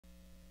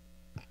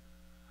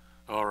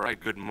right,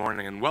 good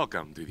morning and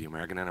welcome to the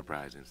American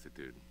Enterprise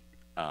Institute.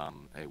 A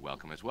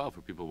welcome as well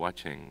for people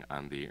watching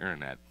on the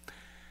internet.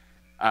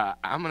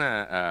 I'm going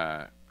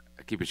to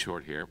keep it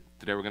short here.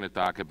 Today we're going to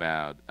talk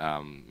about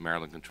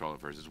Maryland Comptroller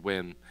versus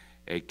Wynne,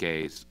 a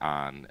case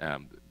on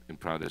in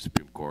front of the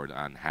Supreme Court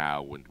on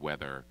how and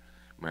whether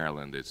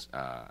Maryland is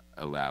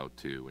allowed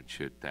to and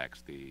should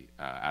tax the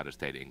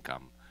out-of-state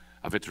income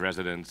of its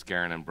residents,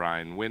 Karen and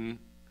Brian Wynne,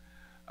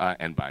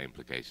 and by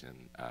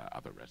implication,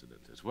 other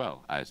residents as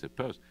well, I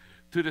suppose.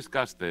 To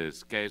discuss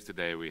this case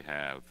today, we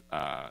have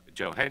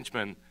Joe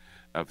Henchman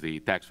of the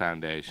Tax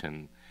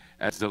Foundation,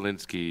 Ed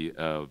Zielinski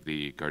of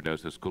the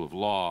Cardozo School of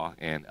Law,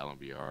 and Ellen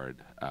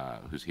Biard,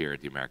 who's here at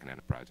the American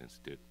Enterprise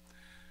Institute.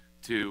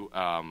 To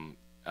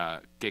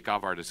kick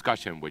off our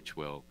discussion, which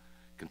will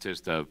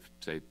consist of,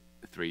 say,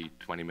 3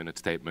 20-minute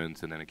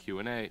statements and then a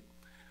Q&A.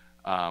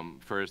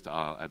 First,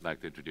 I'd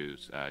like to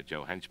introduce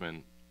Joe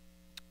Henchman.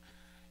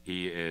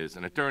 He is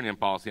an attorney and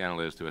policy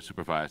analyst who has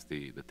supervised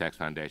the Tax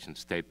Foundation's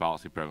state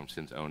policy program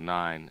since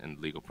 '09 and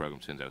legal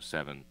program since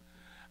 '07,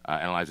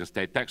 analyzing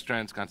state tax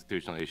trends,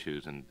 constitutional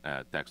issues, and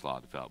tax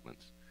law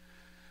developments.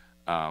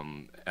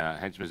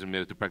 Henchman is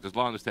admitted to practice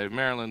law in the state of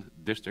Maryland,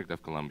 District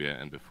of Columbia,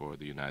 and before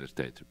the United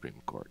States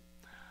Supreme Court.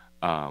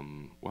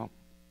 Well,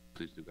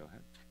 please do go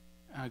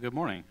ahead. Good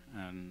morning,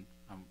 and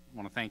I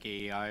want to thank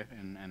AEI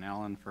and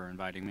Alan for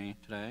inviting me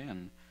today,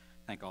 and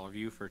thank all of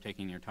you for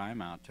taking your time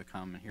out to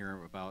come and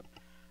hear about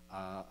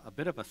a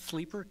bit of a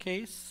sleeper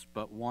case,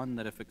 but one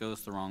that if it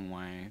goes the wrong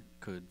way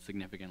could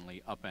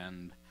significantly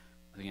upend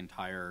the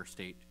entire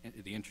state,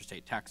 the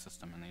interstate tax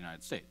system in the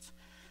United States.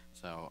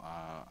 So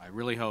I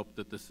really hope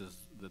that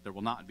that there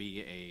will not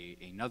be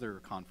another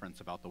conference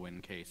about the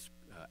Wynne case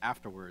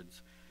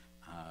afterwards,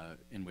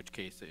 in which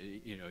case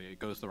it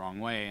goes the wrong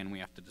way and we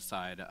have to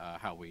decide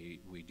how we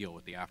deal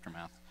with the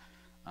aftermath.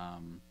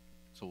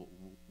 So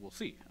we'll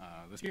see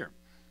this year.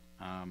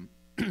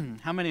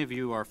 How many of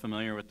you are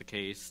familiar with the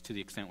case to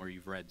the extent where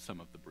you've read some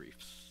of the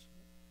briefs?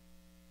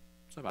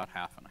 It's about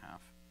half and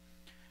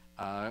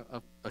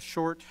half. A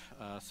short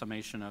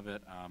summation of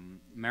it,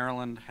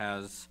 Maryland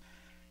has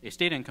a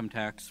state income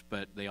tax,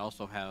 but they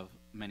also have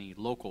many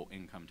local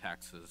income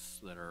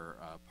taxes that are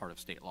part of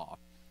state law.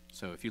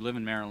 So if you live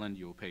in Maryland,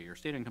 you will pay your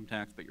state income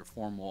tax, but your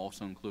form will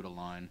also include a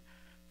line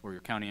for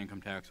your county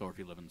income tax, or if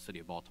you live in the city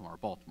of Baltimore,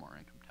 Baltimore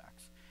income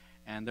tax.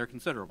 And they're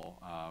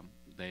considerable.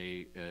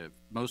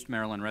 Most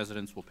Maryland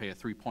residents will pay a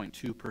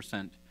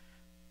 3.2%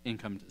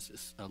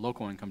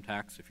 local income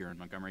tax if you're in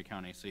Montgomery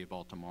County, City of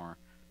Baltimore,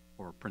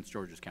 or Prince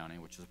George's County,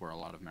 which is where a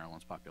lot of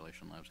Maryland's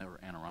population lives, or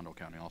Anne Arundel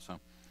County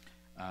also,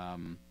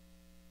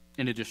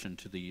 in addition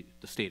to the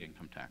state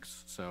income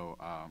tax. So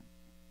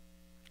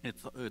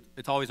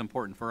it's always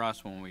important for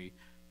us when we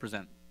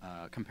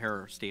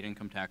compare state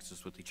income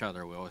taxes with each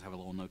other. We always have a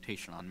little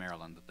notation on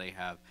Maryland that they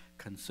have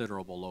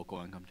considerable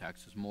local income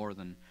taxes, more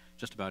than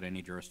just about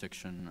any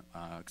jurisdiction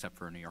except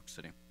for New York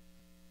City.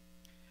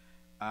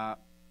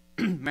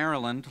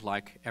 Maryland,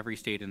 like every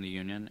state in the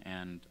union,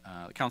 and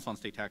the Council on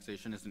State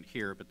Taxation isn't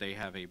here, but they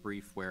have a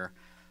brief where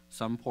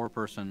some poor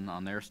person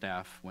on their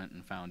staff went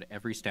and found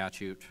every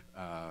statute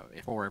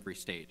for every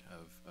state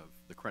of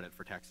the credit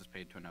for taxes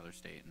paid to another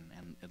state,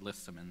 and it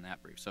lists them in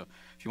that brief. So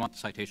if you want the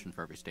citation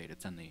for every state,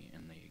 it's in the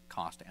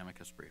cost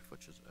amicus brief,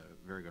 which is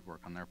very good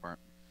work on their part.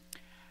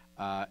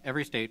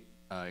 Every state,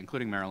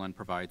 including Maryland,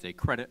 provides a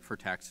credit for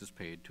taxes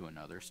paid to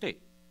another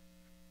state.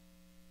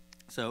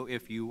 So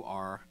if you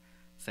are,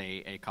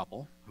 say, a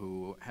couple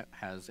who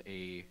has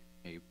a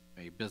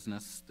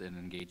business that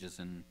engages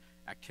in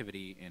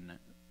activity in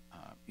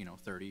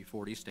 30,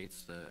 40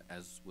 states,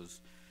 as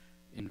was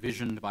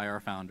envisioned by our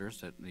founders,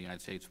 that the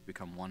United States would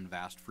become one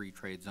vast free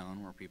trade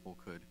zone where people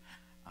could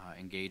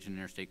engage in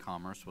interstate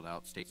commerce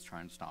without states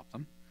trying to stop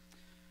them.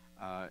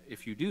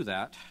 If you do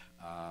that,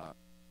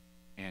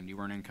 and you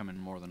earn income in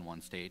more than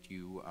one state,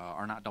 you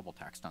are not double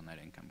taxed on that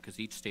income, because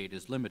each state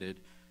is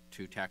limited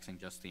to taxing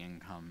just the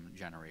income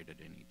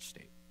generated in each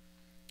state.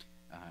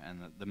 And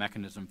the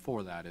mechanism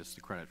for that is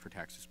the credit for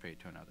taxes paid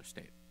to another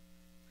state.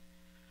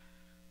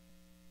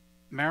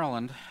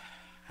 Maryland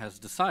has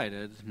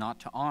decided not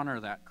to honor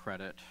that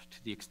credit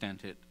to the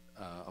extent it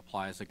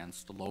applies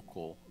against the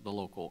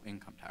local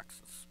income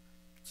taxes.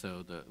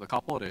 So the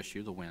couple at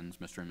issue, the Wynnes,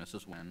 Mr. and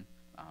Mrs. Wynne,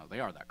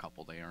 they are that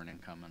couple. They earn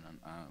income in,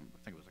 I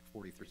think it was like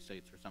 43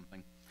 states or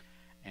something.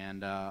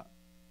 And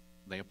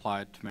they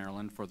applied to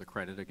Maryland for the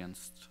credit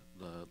against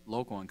the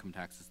local income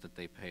taxes that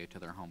they pay to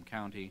their home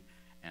county,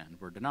 and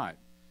were denied.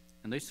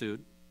 And they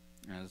sued,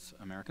 as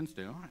Americans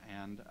do,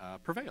 and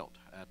prevailed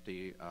at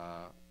the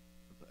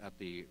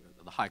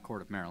High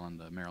Court of Maryland,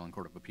 the Maryland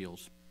Court of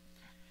Appeals.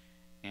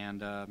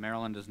 And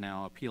Maryland is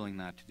now appealing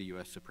that to the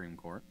U.S. Supreme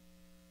Court.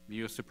 The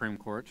U.S. Supreme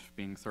Court,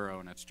 being thorough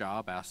in its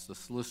job, asked the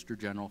Solicitor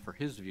General for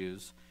his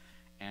views,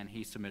 and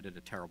he submitted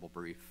a terrible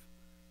brief,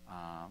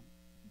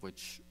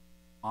 which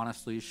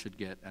honestly should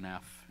get an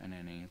F in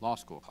any law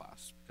school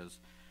class, because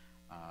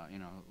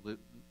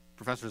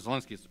Professor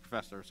Zielinski is the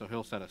professor, so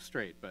he'll set us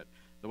straight. But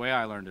the way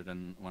I learned it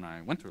when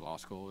I went through law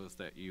school is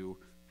that you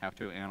have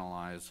to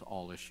analyze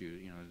all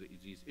issues,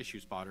 these issue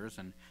spotters.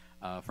 And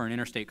for an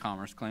interstate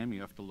commerce claim,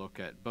 you have to look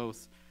at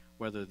both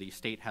whether the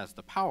state has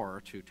the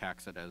power to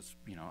tax it as,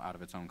 out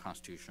of its own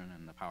constitution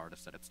and the power to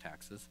set its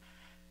taxes,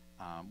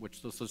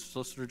 which the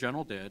Solicitor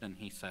General did, and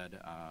he said,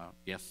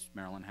 yes,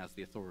 Maryland has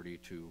the authority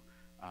to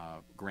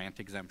grant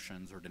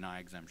exemptions or deny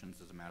exemptions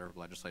as a matter of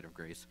legislative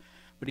grace.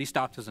 But he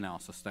stopped his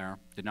analysis there,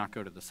 did not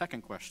go to the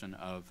second question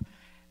of,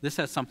 this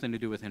has something to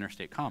do with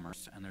interstate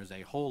commerce, and there's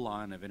a whole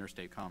line of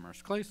interstate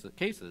commerce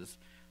cases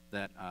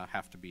that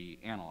have to be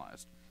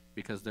analyzed,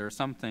 because there are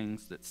some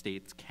things that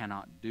states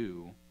cannot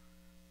do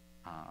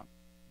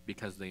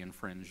because they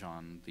infringe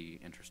on the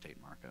interstate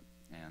market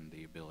and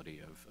the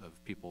ability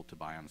of people to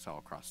buy and sell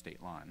across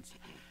state lines.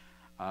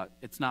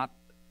 It's not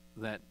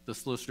that the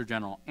Solicitor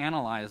General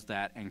analyzed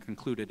that and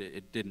concluded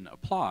it didn't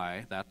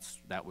apply.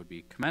 That would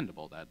be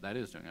commendable. That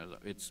is doing it.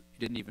 He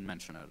didn't even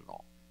mention it at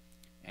all,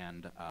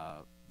 and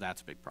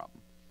that's a big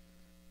problem.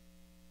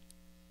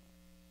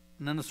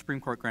 And then the Supreme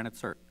Court granted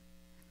cert,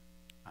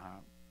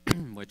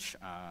 which,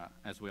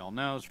 as we all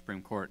know,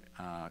 Supreme Court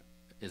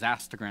is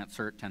asked to grant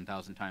cert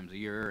 10,000 times a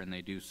year, and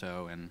they do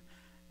so in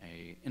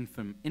a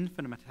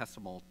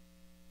infinitesimal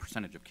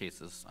percentage of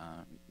cases,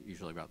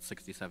 usually about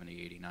 60,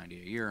 70, 80,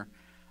 90 a year,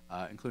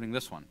 including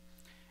this one.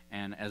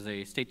 And as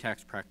a state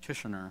tax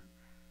practitioner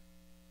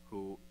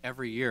who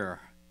every year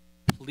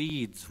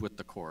pleads with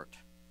the court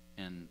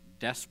in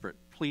desperate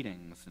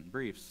pleadings and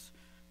briefs,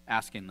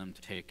 asking them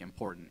to take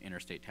important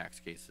interstate tax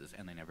cases,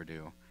 and they never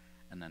do,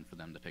 and then for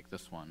them to take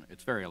this one,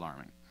 it's very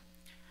alarming.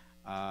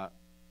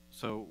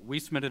 So we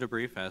submitted a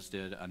brief, as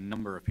did a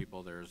number of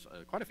people. There's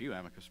quite a few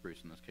amicus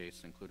briefs in this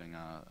case, including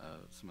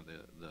some of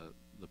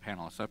the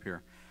panelists up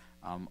here.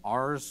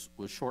 Ours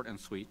was short and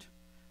sweet.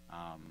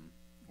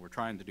 We're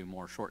trying to do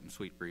more short and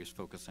sweet briefs,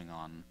 focusing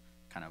on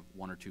kind of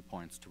one or two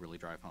points to really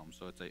drive home.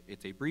 So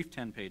it's a brief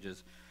 10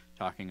 pages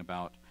talking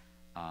about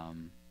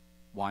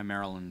why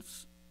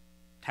Maryland's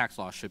tax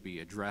law should be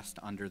addressed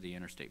under the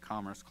Interstate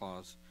Commerce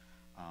Clause.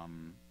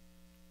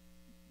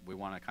 We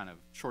want to kind of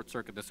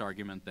short-circuit this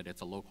argument that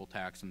it's a local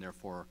tax and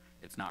therefore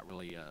it's not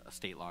really a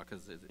state law,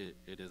 because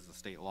it is a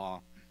state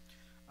law,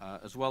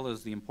 as well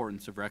as the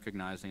importance of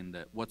recognizing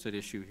that what's at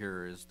issue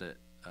here is that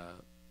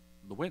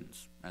the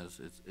Wynnes,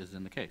 as is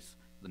in the case,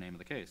 the name of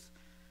the case,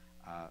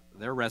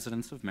 they're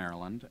residents of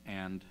Maryland,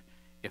 and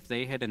if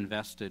they had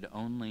invested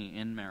only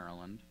in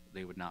Maryland,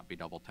 they would not be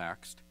double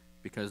taxed.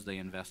 Because they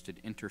invested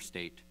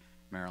interstate,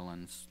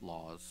 Maryland's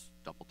laws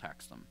double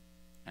tax them.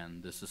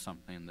 And this is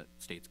something that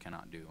states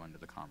cannot do under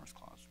the Commerce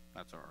Clause.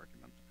 That's our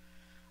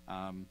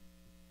argument.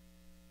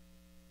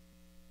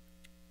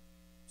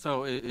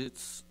 So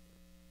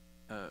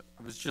I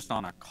was just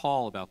on a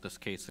call about this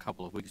case a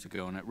couple of weeks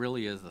ago, and it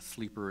really is a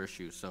sleeper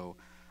issue. So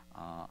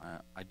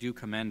I do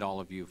commend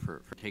all of you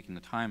for taking the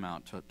time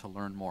out to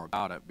learn more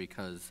about it,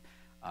 because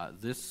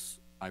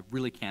I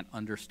really can't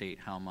understate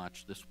how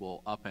much this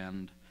will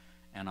upend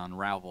and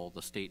unravel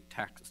the state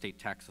tax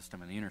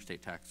system and the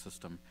interstate tax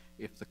system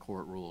if the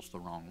court rules the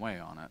wrong way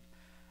on it.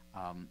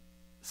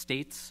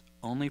 States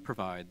only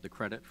provide the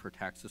credit for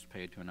taxes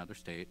paid to another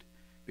state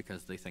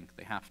because they think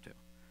they have to.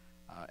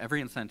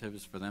 Every incentive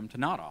is for them to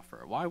not offer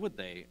it. Why would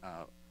they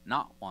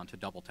not want to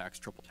double tax,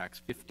 triple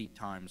tax, 50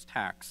 times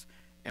tax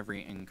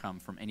every income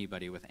from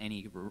anybody with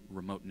any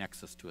remote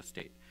nexus to a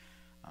state?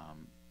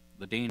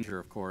 The danger,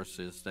 of course,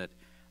 is that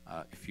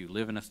if you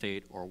live in a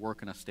state or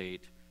work in a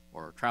state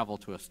or travel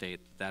to a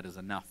state, that is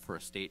enough for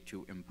a state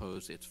to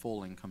impose its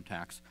full income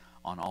tax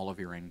on all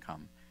of your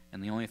income.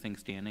 And the only thing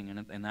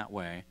standing in that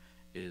way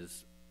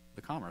is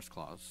the Commerce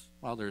Clause.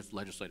 Well, there's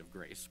legislative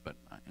grace, but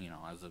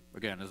as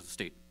a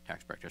state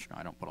tax practitioner,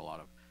 I don't put a lot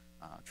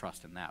of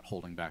trust in that,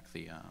 holding back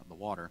the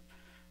water.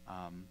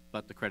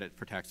 But the credit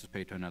for taxes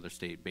paid to another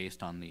state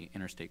based on the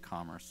interstate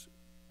commerce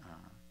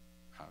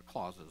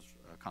clause's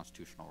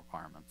constitutional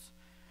requirements.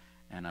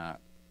 And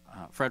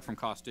Fred from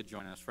Cost did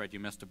join us. Fred, you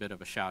missed a bit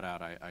of a shout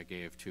out I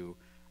gave to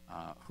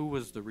who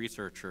was the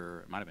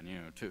researcher, it might have been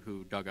you,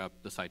 who dug up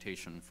the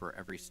citation for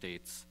every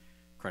state's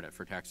credit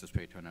for taxes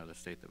paid to another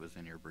state that was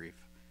in your brief.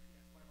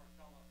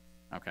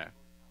 Okay,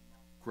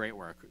 great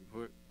work.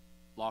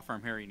 Law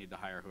firm here, you need to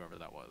hire whoever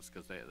that was,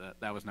 because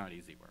that was not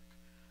easy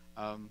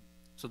work.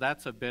 So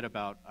that's a bit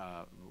about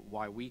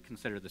why we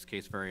consider this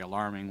case very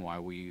alarming, why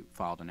we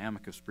filed an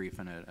amicus brief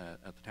in it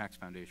at the Tax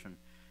Foundation,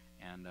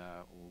 and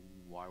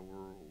why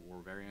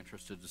we're very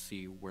interested to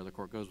see where the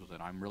court goes with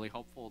it. I'm really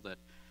hopeful that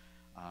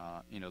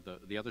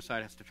the other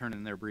side has to turn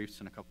in their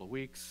briefs in a couple of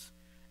weeks,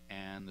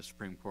 and the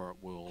Supreme Court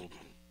will,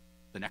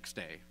 the next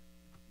day,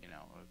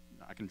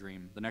 I can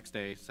dream, the next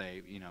day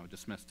say,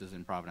 dismissed as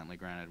improvidently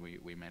granted,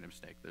 we made a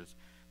mistake.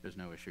 There's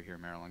no issue here,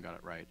 Maryland got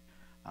it right.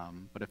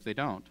 But if they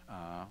don't,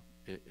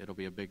 it'll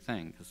be a big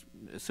thing, because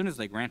as soon as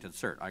they granted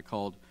cert, I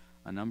called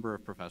a number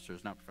of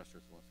professors, not Professor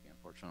Zaleski,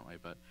 unfortunately,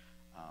 but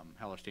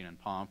Hellerstein and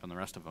Pomp and the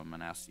rest of them,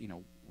 and asked,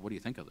 what do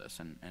you think of this?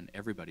 And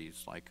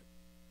everybody's like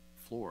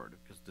floored,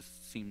 because this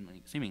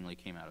seemingly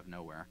came out of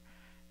nowhere.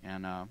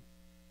 And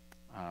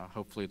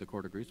hopefully the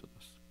court agrees with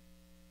us.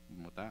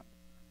 And with that.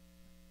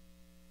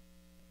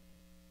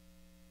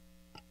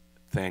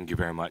 Thank you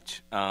very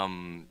much.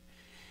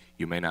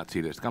 You may not see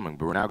this coming,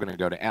 but we're now going to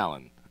go to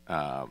Alan,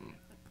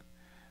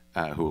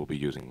 who will be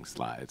using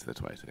slides.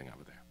 That's why he's sitting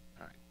over there.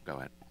 All right, go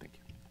ahead. Thank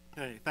you.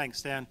 Hey, thanks,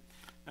 Stan.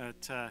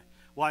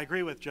 Well, I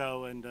agree with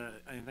Joe, and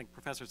I think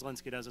Professor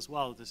Zielinski does as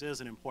well, that this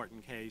is an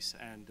important case,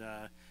 and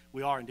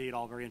we are indeed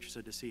all very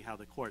interested to see how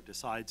the court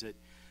decides it.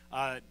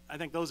 I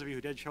think those of you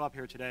who did show up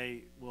here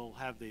today will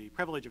have the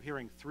privilege of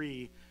hearing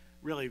three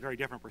really very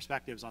different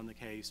perspectives on the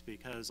case,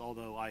 because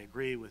although I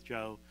agree with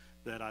Joe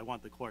that I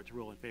want the court to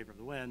rule in favor of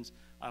the Wynnes,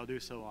 I'll do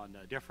so on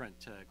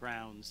different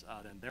grounds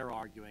than they're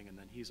arguing and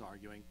then he's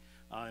arguing.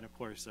 And of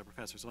course,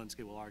 Professor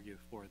Zielinski will argue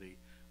for the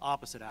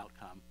opposite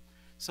outcome.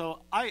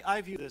 So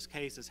I view this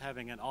case as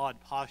having an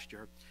odd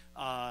posture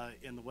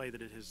in the way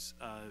that it has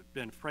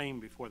been framed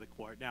before the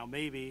court. Now,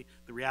 maybe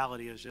the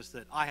reality is just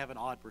that I have an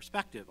odd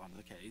perspective on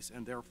the case,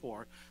 and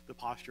therefore the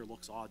posture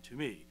looks odd to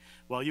me.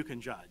 Well, you can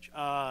judge.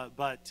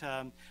 But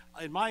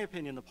in my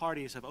opinion, the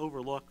parties have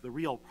overlooked the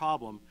real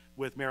problem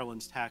with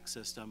Maryland's tax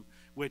system,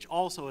 which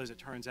also, as it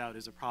turns out,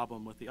 is a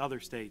problem with the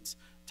other states'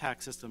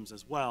 tax systems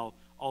as well,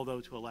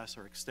 although to a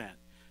lesser extent.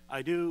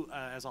 I do,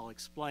 as I'll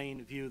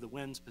explain, view the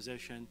Wynne's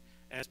position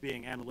as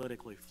being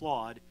analytically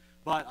flawed,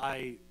 but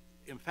I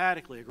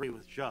emphatically agree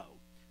with Joe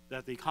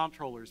that the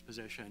comptroller's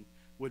position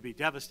would be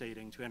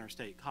devastating to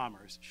interstate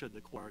commerce should the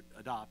court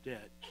adopt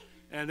it.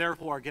 And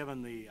therefore,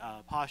 given the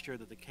posture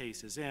that the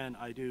case is in,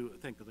 I do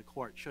think that the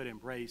court should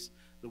embrace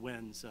the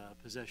Wynne's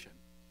position.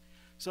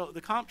 So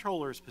the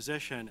comptroller's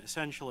position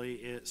essentially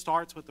it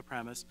starts with the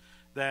premise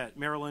that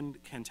Maryland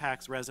can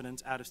tax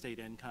residents' out-of-state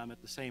income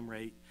at the same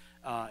rate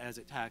as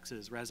it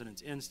taxes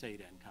residents' in-state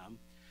income.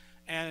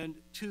 And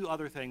two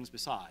other things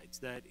besides,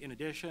 that in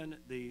addition,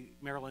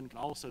 Maryland can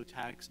also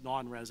tax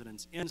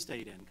non-residents'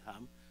 in-state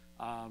income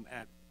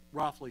at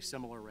roughly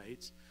similar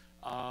rates,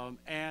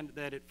 and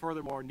that it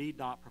furthermore need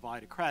not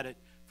provide a credit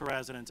for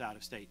residents'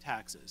 out-of-state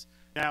taxes.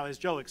 Now, as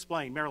Joe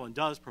explained, Maryland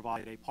does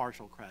provide a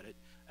partial credit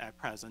at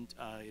present.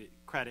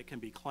 Credit can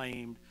be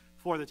claimed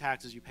for the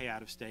taxes you pay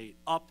out of state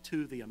up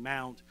to the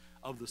amount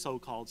of the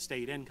so-called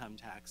state income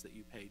tax that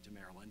you paid to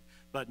Maryland,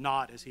 but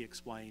not, as he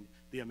explained,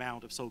 the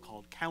amount of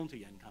so-called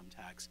county income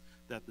tax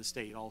that the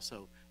state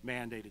also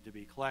mandated to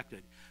be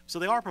collected. So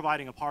they are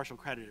providing a partial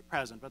credit at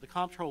present, but the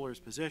comptroller's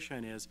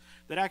position is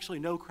that actually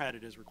no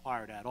credit is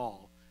required at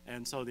all.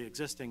 And so the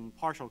existing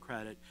partial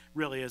credit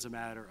really is a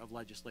matter of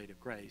legislative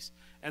grace.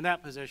 And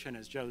that position,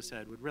 as Joe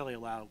said, would really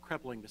allow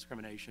crippling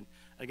discrimination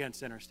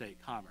against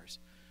interstate commerce.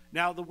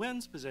 Now, the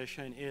Wynne's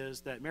position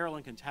is that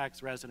Maryland can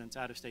tax residents'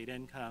 out-of-state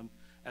income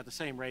at the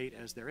same rate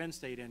as their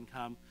in-state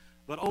income,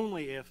 but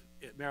only if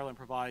Maryland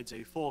provides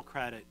a full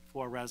credit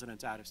for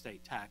residents'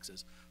 out-of-state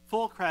taxes.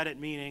 Full credit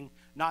meaning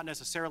not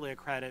necessarily a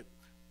credit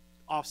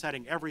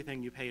offsetting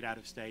everything you paid out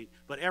of state,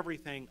 but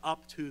everything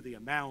up to the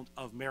amount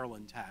of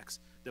Maryland tax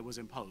that was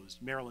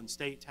imposed, Maryland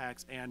state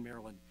tax and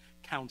Maryland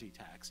county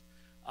tax.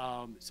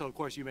 So, of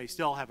course, you may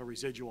still have a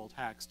residual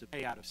tax to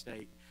pay out of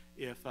state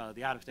if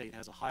the out-of-state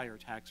has a higher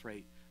tax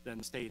rate than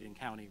the state and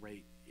county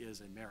rate is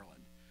in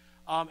Maryland.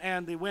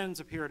 And the Wynnes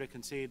appear to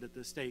concede that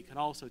the state can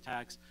also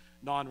tax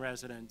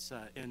non-residents'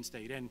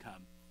 in-state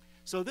income.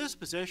 So this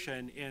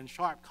position, in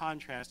sharp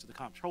contrast to the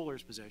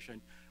comptroller's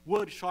position,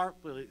 would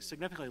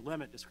significantly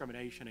limit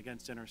discrimination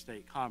against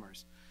interstate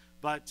commerce.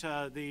 But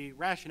the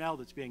rationale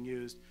that's being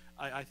used,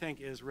 I think,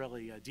 is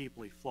really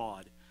deeply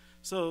flawed.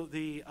 So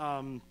the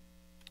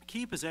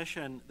key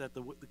position that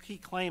the key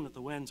claim that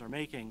the Wynnes are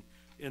making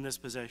in this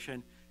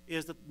position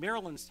is that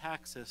Maryland's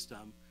tax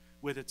system,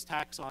 with its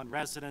tax on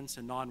residents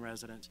and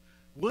non-residents,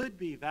 would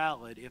be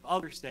valid if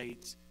other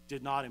states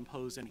did not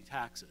impose any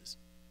taxes.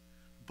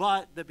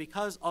 But that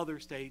because other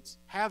states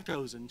have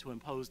chosen to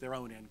impose their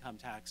own income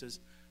taxes,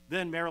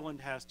 then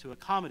Maryland has to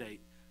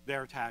accommodate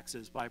their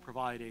taxes by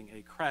providing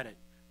a credit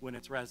when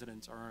its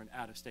residents earn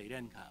out-of-state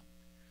income.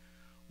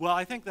 Well,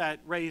 I think that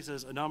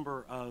raises a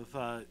number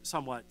of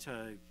somewhat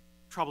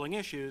troubling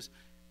issues.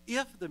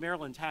 If the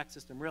Maryland tax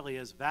system really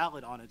is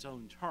valid on its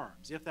own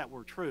terms, if that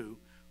were true,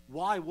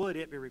 why would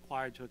it be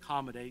required to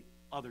accommodate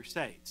other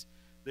states?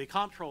 The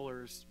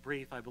comptroller's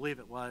brief, I believe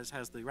it was,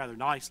 has the rather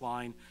nice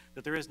line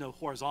that there is no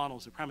horizontal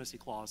supremacy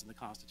clause in the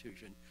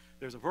Constitution.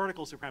 There's a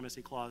vertical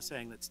supremacy clause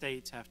saying that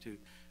state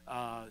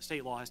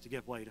law has to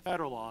give way to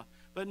federal law,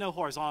 but no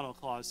horizontal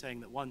clause saying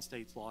that one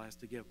state's law has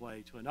to give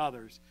way to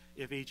another's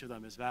if each of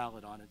them is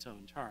valid on its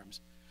own terms.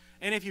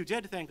 And if you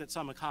did think that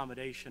some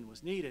accommodation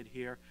was needed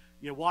here,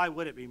 why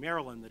would it be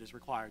Maryland that is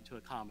required to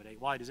accommodate?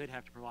 Why does it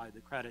have to provide the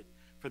credit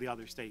for the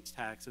other state's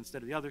tax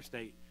instead of the other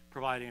state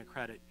providing a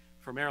credit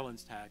for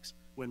Maryland's tax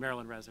when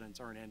Maryland residents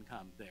earn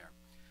income there?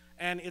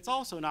 And it's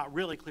also not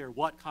really clear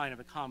what kind of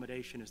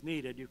accommodation is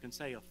needed. You can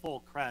say a full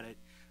credit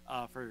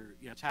for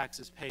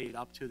taxes paid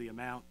up to the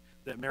amount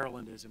that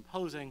Maryland is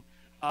imposing,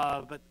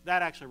 but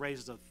that actually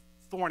raises a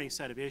thorny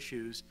set of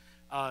issues.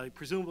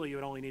 Presumably, you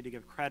would only need to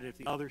give credit if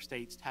the other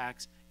state's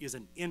tax is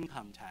an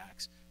income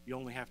tax. You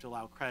only have to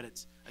allow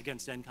credits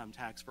against income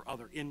tax for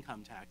other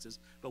income taxes,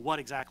 but what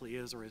exactly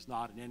is or is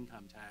not an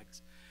income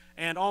tax?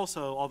 And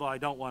also, although I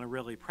don't want to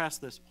really press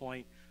this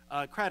point,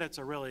 credits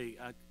are really,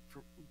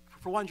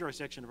 for one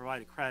jurisdiction to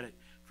provide a credit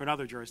for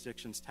another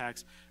jurisdiction's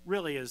tax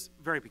really is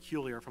very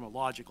peculiar from a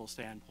logical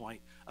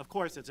standpoint. Of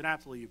course, it's an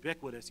absolutely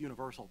ubiquitous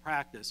universal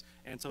practice,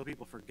 and so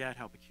people forget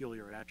how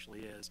peculiar it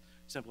actually is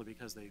simply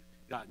because they've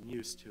gotten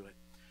used to it.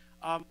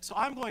 So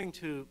I'm going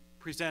to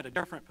present a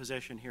different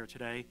position here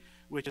today,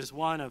 which is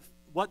one of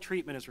what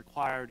treatment is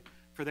required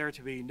for there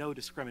to be no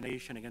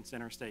discrimination against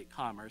interstate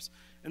commerce.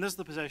 And this is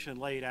the position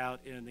laid out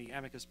in the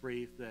amicus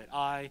brief that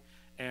I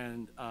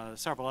and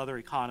several other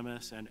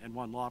economists and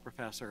one law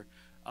professor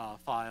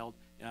filed.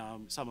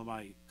 Some of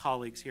my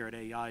colleagues here at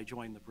AEI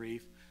joined the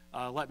brief.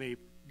 Let me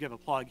give a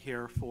plug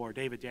here for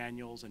David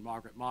Daniels and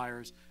Margaret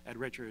Myers at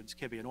Richards,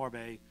 Kibbe, and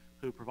Orbe,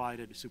 who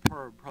provided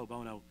superb pro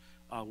bono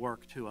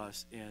work to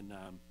us in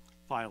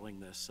filing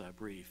this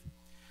brief.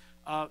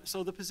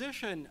 So the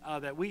position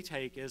that we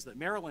take is that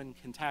Maryland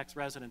can tax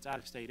residents'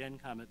 out-of-state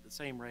income at the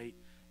same rate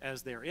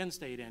as their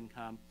in-state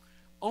income,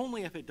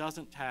 only if it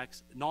doesn't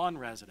tax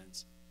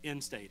non-residents'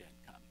 in-state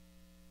income.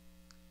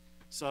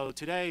 So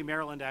today,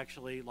 Maryland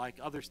actually, like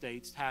other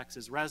states,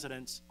 taxes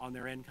residents on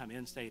their income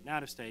in-state and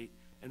out-of-state,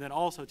 and then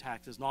also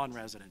taxes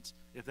non-residents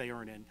if they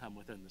earn income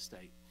within the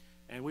state.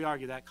 And we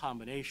argue that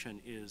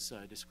combination is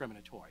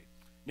discriminatory.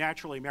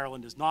 Naturally,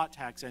 Maryland does not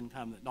tax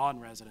income that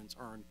non-residents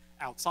earn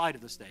outside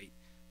of the state.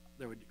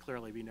 There would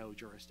clearly be no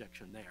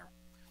jurisdiction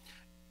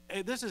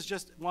there. This is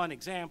just one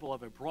example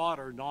of a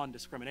broader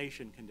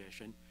non-discrimination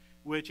condition,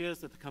 which is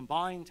that the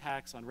combined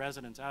tax on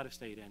residents'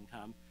 out-of-state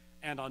income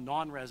and on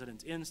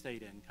non-residents'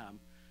 in-state income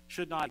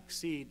should not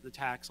exceed the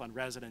tax on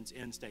residents'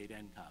 in-state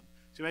income.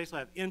 So you basically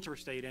have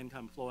interstate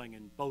income flowing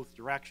in both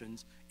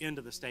directions,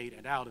 into the state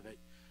and out of it,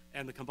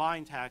 and the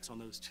combined tax on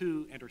those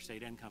two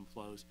interstate income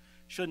flows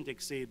shouldn't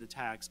exceed the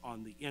tax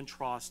on the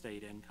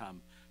intrastate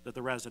income that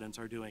the residents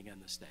are doing in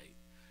the state.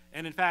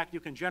 And in fact, you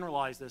can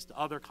generalize this to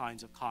other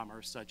kinds of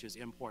commerce, such as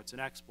imports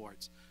and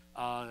exports.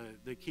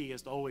 The key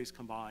is to always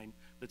combine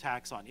the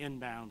tax on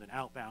inbound and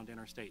outbound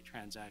interstate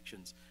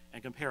transactions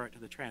and compare it to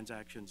the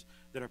transactions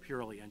that are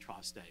purely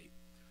intrastate.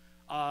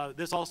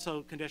 This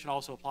condition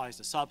also applies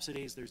to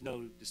subsidies. There's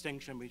no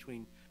distinction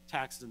between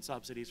taxes and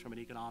subsidies from an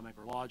economic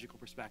or logical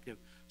perspective.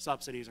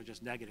 Subsidies are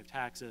just negative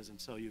taxes, and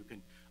so you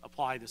can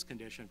apply this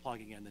condition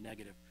plugging in the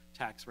negative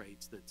tax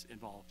rates that's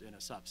involved in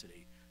a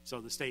subsidy. So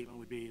the statement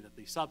would be that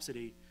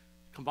the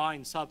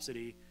combined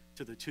subsidy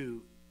to the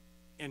two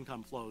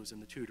income flows in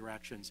the two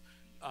directions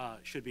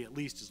should be at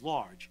least as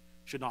large,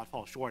 should not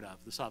fall short of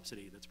the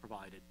subsidy that's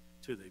provided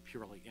to the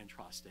purely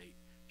intrastate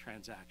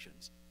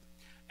transactions.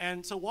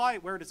 And so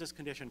where does this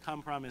condition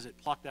come from? Is it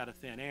plucked out of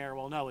thin air?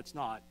 Well, no, it's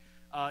not.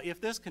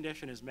 If this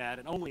condition is met,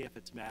 and only if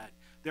it's met,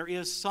 there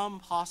is some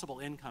possible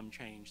income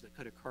change that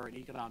could occur in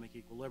economic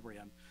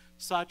equilibrium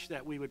such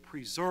that we would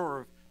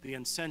preserve the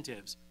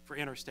incentives for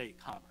interstate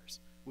commerce.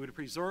 We would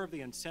preserve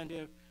the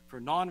incentive for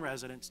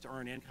non-residents to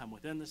earn income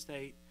within the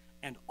state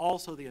and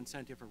also the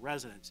incentive for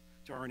residents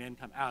to earn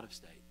income out of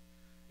state.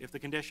 If the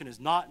condition is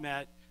not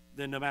met,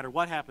 then no matter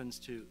what happens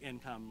to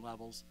income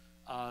levels,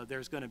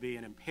 there's going to be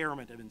an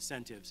impairment of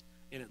incentives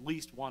in at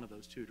least one of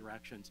those two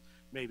directions,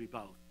 maybe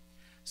both.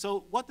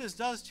 So what this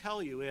does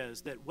tell you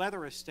is that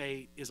whether a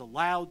state is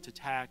allowed to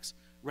tax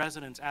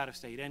residents'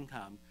 out-of-state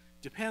income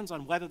depends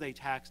on whether they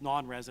tax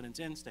non-residents'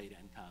 in-state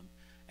income.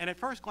 And at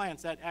first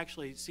glance, that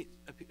actually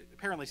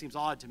apparently seems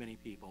odd to many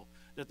people,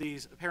 that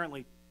these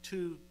apparently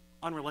two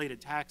unrelated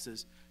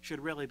taxes should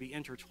really be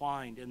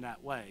intertwined in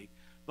that way.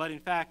 But in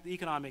fact, the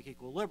economic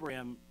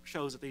equilibrium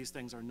shows that these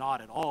things are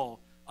not at all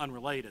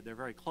unrelated. They're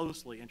very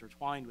closely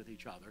intertwined with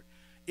each other.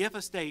 If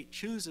a state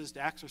chooses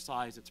to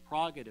exercise its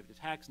prerogative to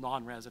tax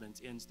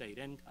non-residents' in-state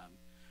income,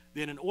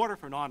 then in order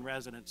for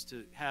non-residents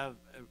to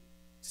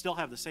still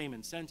have the same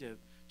incentive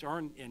to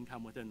earn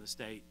income within the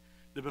state,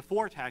 the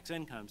before-tax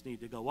incomes need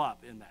to go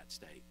up in that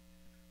state.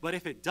 But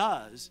if it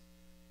does,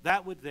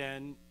 that would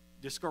then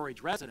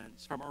discourage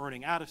residents from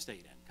earning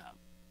out-of-state income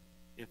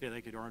if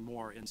they could earn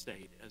more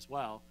in-state as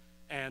well.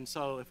 And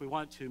so if we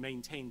want to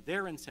maintain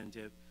their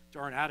incentive to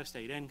earn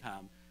out-of-state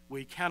income,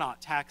 we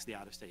cannot tax the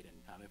out-of-state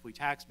income. If we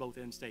tax both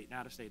in-state and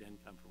out-of-state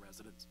income for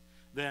residents,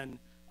 then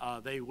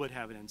they would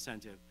have an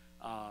incentive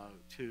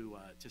to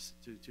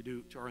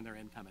earn their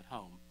income at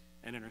home,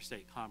 and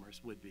interstate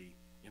commerce would be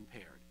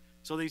impaired.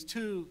 So these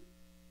two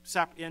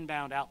separate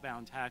inbound,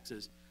 outbound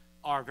taxes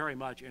are very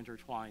much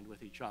intertwined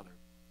with each other.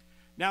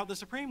 Now, the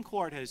Supreme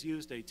Court has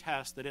used a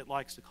test that it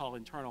likes to call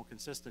internal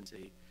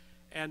consistency,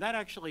 and that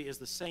actually is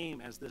the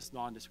same as this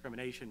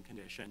non-discrimination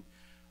condition,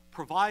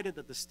 provided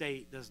that the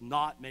state does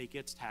not make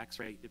its tax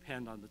rate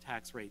depend on the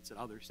tax rates that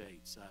other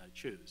states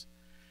choose.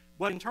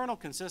 What internal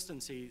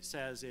consistency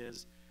says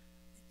is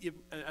if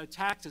a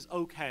tax is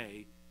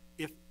okay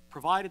if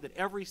provided that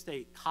every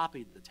state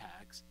copied the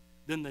tax,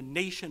 then the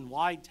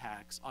nationwide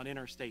tax on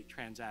interstate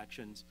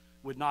transactions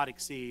would not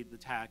exceed the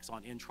tax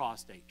on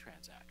intrastate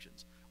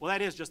transactions. Well,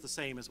 that is just the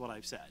same as what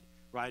I've said,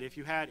 right? If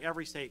you had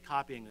every state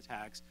copying the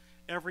tax,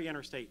 every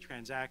interstate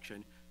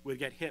transaction would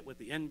get hit with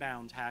the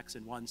inbound tax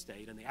in one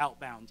state and the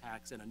outbound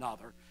tax in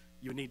another,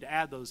 You need to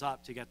add those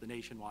up to get the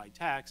nationwide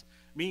tax.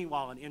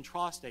 Meanwhile, an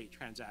intrastate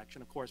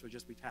transaction, of course, would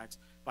just be taxed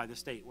by the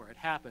state where it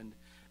happened.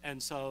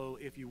 And so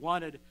if you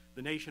wanted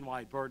the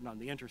nationwide burden on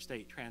the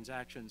interstate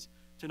transactions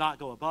to not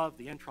go above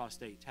the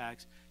intrastate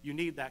tax, you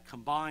need that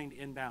combined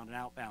inbound and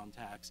outbound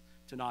tax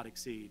to not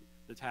exceed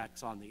the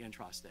tax on the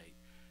intrastate.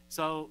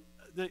 So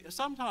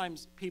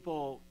sometimes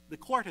the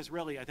court has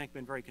really, I think,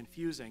 been very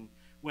confusing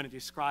when it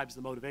describes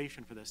the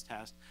motivation for this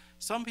test.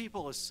 Some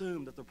people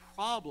assume that the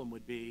problem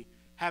would be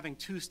having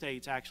two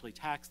states actually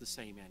tax the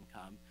same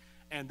income,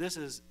 and this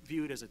is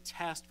viewed as a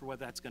test for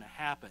whether that's going to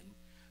happen.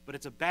 But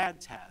it's a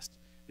bad test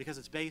because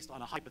it's based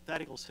on a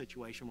hypothetical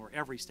situation where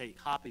every state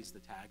copies the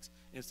tax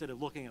instead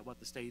of looking at what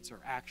the states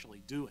are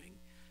actually doing.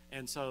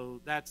 And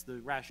so that's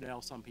the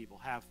rationale some people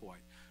have for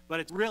it. But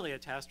it's really a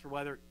test for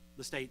whether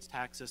the state's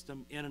tax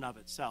system in and of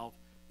itself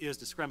is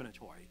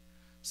discriminatory.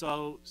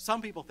 So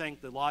some people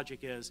think the logic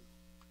is,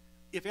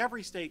 if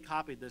every state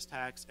copied this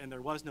tax and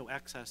there was no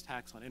excess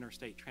tax on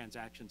interstate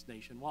transactions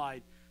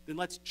nationwide, then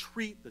let's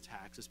treat the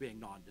tax as being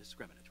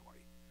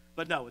non-discriminatory.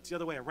 But no, it's the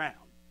other way around.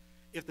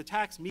 If the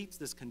tax meets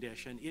this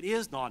condition, it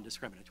is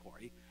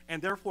non-discriminatory, and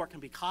therefore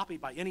can be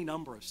copied by any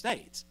number of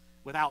states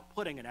without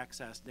putting an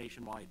excess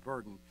nationwide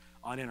burden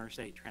on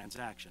interstate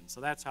transactions.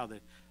 So that's how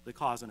the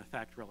cause and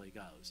effect really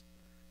goes.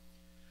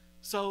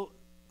 So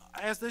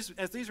as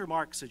these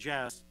remarks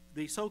suggest,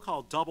 the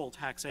so-called double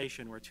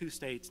taxation, where two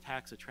states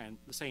tax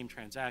the same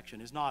transaction,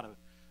 is not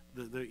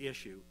the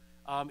issue.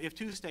 If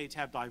two states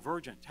have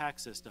divergent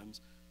tax systems,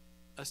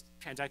 a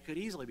transaction could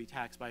easily be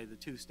taxed by the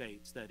two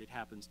states that it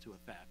happens to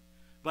affect.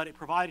 But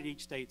provided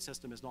each state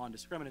system is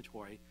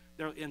non-discriminatory,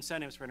 their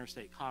incentives for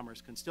interstate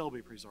commerce can still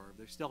be preserved.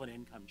 There's still an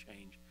income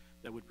change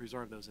that would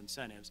preserve those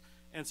incentives.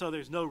 And so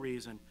there's no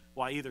reason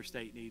why either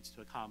state needs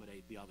to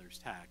accommodate the other's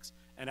tax,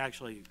 and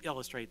actually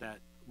illustrate that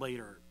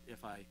later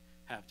if I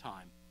have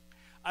time.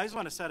 I just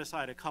want to set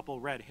aside a couple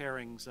red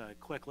herrings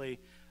quickly.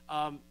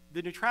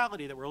 The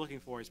neutrality that we're looking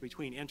for is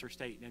between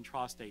interstate and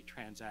intrastate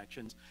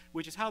transactions,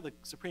 which is how the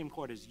Supreme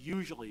Court has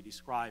usually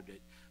described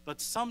it. But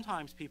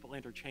sometimes people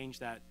interchange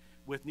that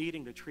with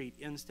needing to treat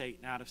in-state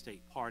and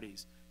out-of-state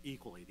parties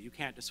equally, that you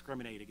can't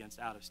discriminate against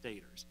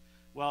out-of-staters.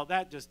 Well,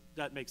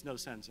 that makes no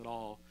sense at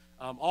all.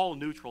 All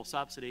neutral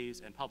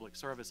subsidies and public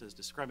services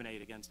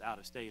discriminate against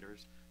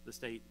out-of-staters. The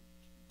state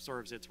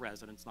serves its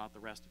residents, not the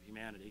rest of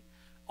humanity.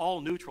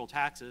 All neutral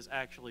taxes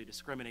actually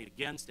discriminate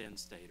against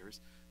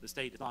in-staters. The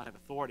state does not have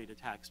authority to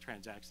tax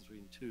transactions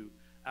between two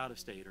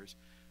out-of-staters.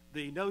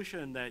 The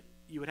notion that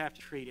you would have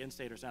to treat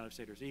in-staters and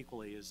out-of-staters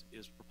equally is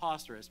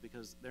preposterous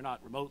because they're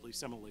not remotely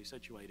similarly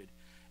situated.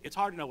 It's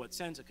hard to know what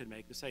sense it could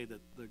make to say that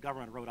the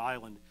government of Rhode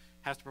Island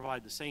has to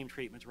provide the same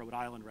treatment to Rhode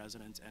Island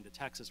residents and to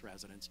Texas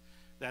residents.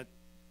 That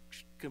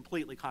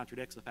completely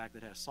contradicts the fact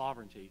that it has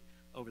sovereignty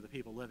over the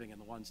people living in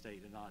the one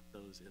state and not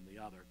those in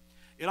the other.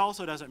 It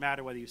also doesn't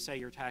matter whether you say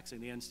you're taxing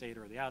the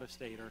in-stater or the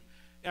out-of-stater.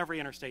 Every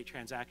interstate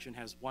transaction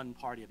has one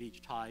party of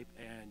each type,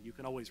 and you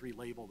can always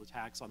relabel the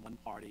tax on one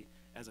party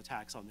as a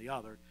tax on the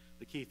other.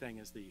 The key thing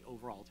is the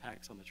overall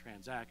tax on the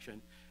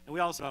transaction. And we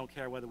also don't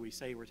care whether we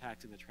say we're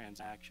taxing the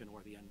transaction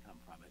or the income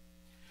from it.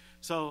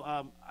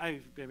 So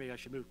maybe I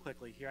should move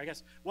quickly here. I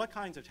guess what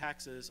kinds of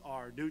taxes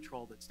are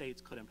neutral that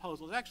states could impose?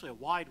 Well, there's actually a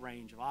wide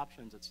range of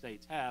options that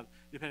states have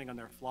depending on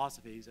their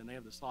philosophies, and they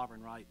have the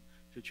sovereign right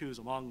to choose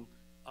among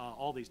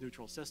all these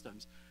neutral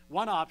systems.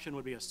 One option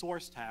would be a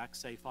source tax,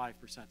 say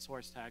 5%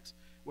 source tax,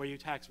 where you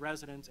tax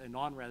residents and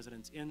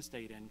non-residents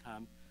in-state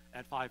income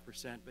at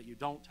 5%, but you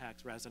don't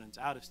tax residents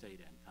out-of-state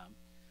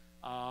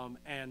income.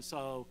 And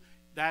so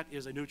that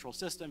is a neutral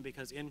system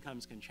because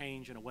incomes can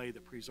change in a way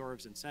that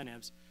preserves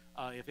incentives.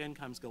 If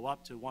incomes go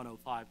up to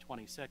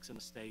 105.26 in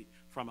the state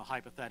from a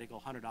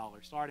hypothetical $100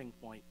 starting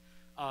point,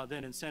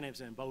 then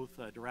incentives in both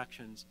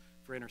directions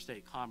for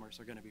interstate commerce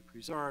are going to be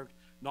preserved.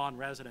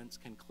 Non-residents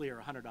can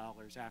clear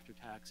 $100 after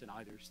tax in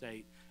either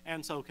state,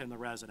 and so can the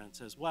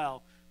residents as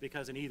well,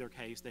 because in either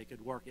case they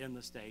could work in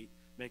the state,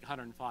 make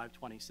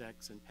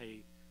 $105.26 and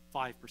pay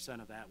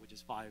 5% of that, which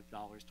is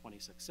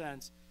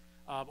 $5.26,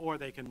 or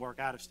they can work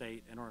out of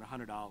state and earn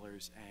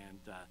 $100 and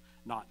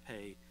not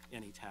pay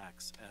any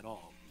tax at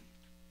all.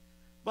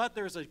 But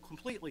there's a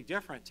completely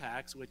different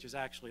tax, which is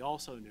actually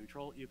also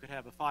neutral. You could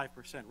have a 5%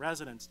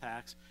 residence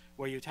tax,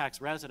 where you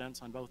tax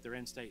residents on both their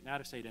in-state and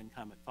out-of-state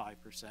income at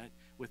 5%,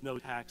 with no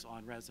tax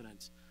on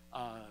residents,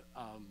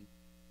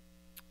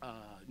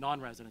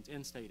 non-residents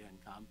in-state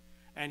income.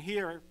 And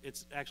here,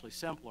 it's actually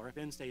simpler. If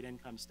in-state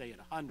incomes stay at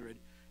 100,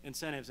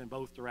 incentives in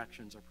both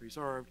directions are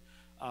preserved.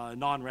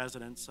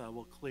 Non-residents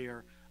will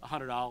clear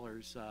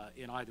 $100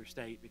 in either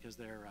state because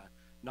they're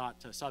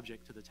not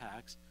subject to the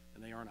tax,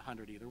 and they earn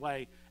 $100 either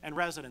way. And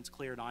residents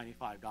clear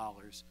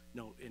 $95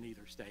 in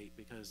either state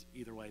because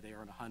either way they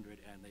earn $100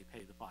 and they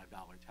pay the $5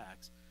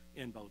 tax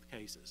in both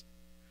cases.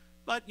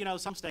 But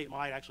some state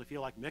might actually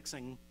feel like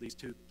mixing these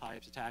two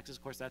types of taxes.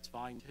 Of course, that's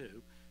fine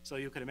too. So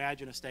you could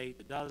imagine a state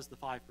that does the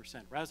 5%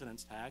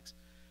 residence tax.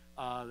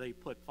 They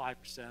put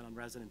 5% on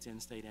residents'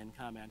 in-state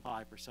income and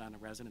 5% on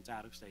residents'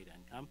 out-of-state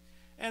income.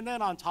 And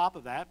then on top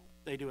of that,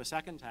 they do a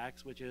second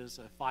tax, which is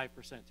a 5%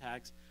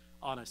 tax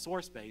on a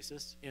source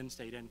basis,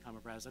 in-state income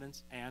of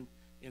residents and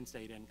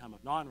in-state income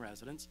of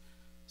non-residents.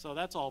 So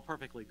that's all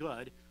perfectly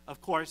good. Of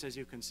course, as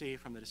you can see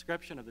from the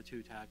description of the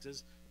two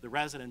taxes, the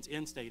residents'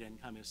 in-state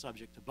income is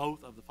subject to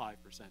both of the 5%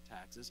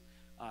 taxes,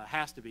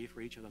 has to be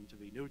for each of them to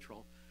be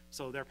neutral.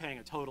 So they're paying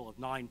a total of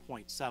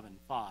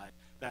 9.75.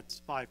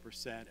 That's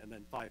 5% and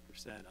then 5%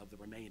 of the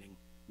remaining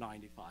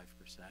 95%.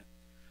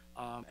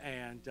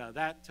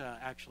 That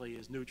actually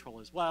is neutral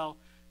as well.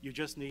 You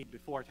just need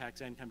before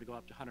tax income to go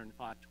up to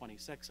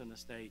 105.26 in the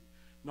state.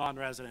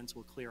 Non-residents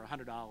will clear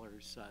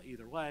 $100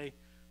 either way,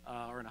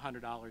 earn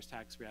 $100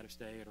 tax-free out of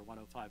state or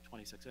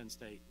 105.26 in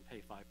state and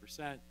pay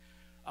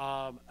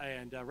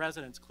 5%.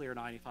 Residents clear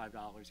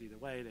 $95 either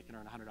way. They can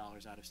earn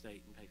 $100 out of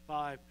state and pay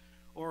 5,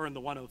 or earn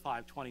the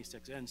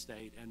 105.26 in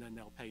state, and then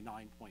they'll pay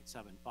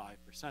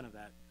 9.75% of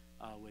that,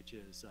 which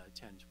is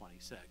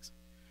 10.26.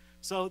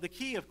 So the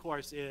key, of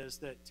course, is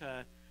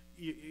that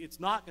it's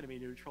not going to be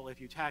neutral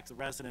if you tax the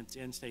residents'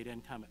 in-state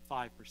income at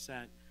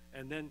 5%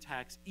 and then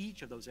tax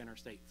each of those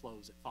interstate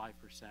flows at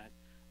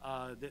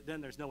 5%.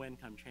 Then there's no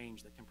income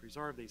change that can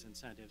preserve these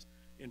incentives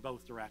in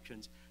both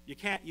directions. You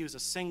can't use a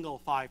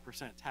single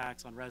 5%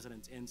 tax on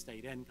residents'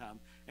 in-state income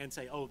and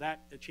say, oh,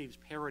 that achieves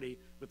parity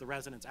with the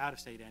residents'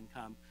 out-of-state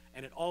income,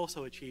 and it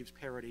also achieves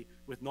parity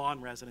with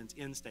non-residents'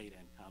 in-state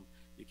income.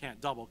 You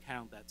can't double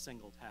count that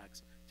single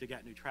tax to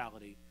get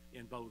neutrality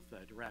in both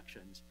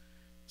directions.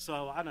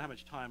 So I don't know how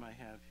much time I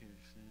have here.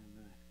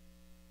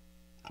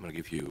 I'm going to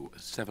give you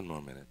 7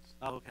 more minutes.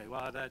 Okay,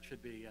 well, that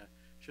should be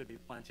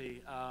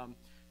plenty.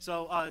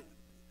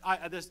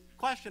 This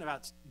question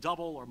about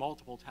double or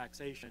multiple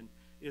taxation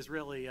is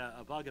really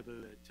a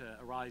bugaboo that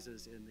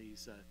arises in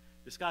these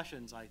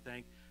discussions, I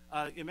think.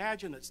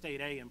 Imagine that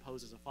State A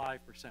imposes a 5%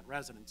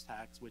 residence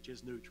tax, which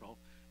is neutral,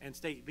 and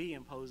State B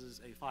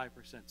imposes a 5%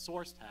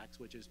 source tax,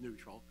 which is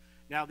neutral.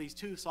 Now, these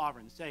two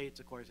sovereign states,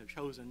 of course, have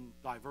chosen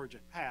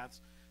divergent paths,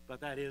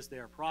 but that is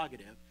their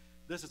prerogative.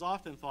 This is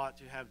often thought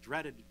to have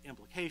dreaded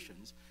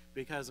implications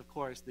because, of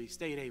course, the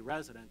State A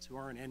residents who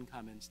earn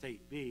income in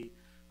State B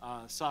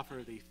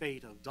suffer the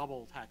fate of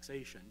double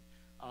taxation.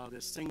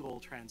 This single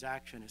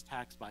transaction is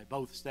taxed by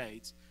both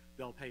states.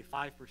 They'll pay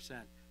 5%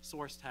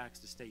 source tax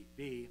to State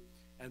B,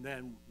 and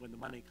then when the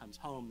money comes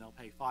home, they'll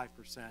pay 5%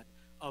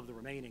 of the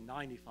remaining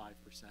 95%.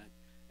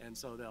 And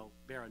so they'll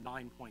bear a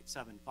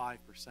 9.75%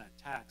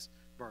 tax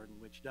burden,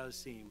 which does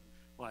seem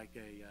like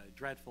a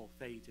dreadful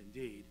fate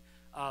indeed.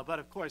 But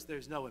of course,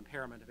 there's no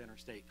impairment of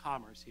interstate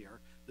commerce here.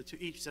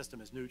 Each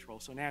system is neutral,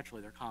 so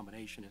naturally their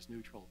combination is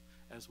neutral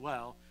as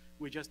well.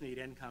 We just need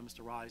incomes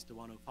to rise to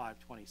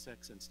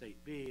 105.26 in State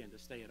B and to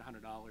stay at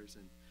 $100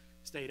 in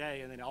State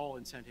A, and then all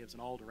incentives in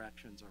all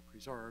directions are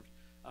preserved.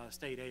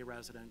 State A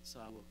residents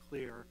will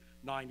clear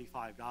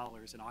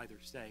 $95 in either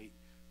state.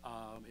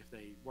 If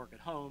they work at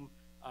home,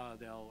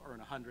 they'll earn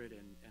 $100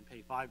 and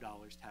pay $5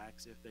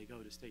 tax. If they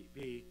go to State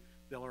B,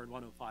 they'll earn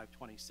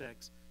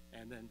 105.26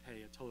 and then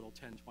pay a total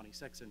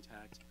 10.26 in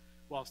tax,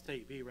 while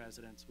State B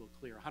residents will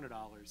clear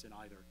 $100 in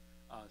either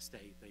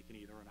state. They can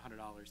either earn $100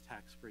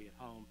 tax-free at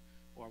home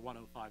or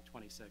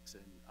 105.26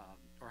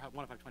 or have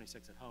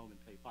 105.26 at home and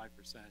pay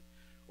 5%,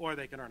 or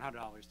they can earn $100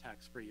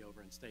 tax-free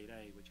over in State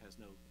A, which has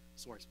no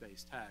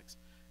source-based tax.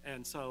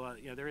 And so,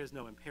 there is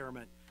no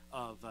impairment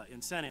of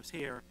incentives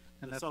here.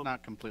 And that's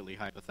not completely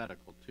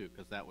hypothetical, too,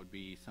 because that would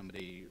be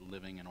somebody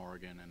living in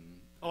Oregon and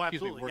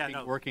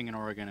working in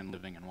Oregon and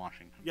living in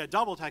Washington. Yeah,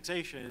 double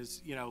taxation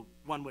is,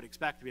 one would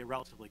expect to be a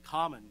relatively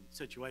common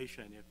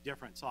situation if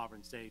different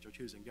sovereign states are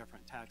choosing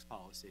different tax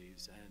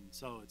policies. And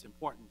so it's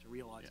important to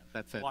realize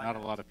that's it. Not a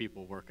lot of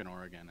people work in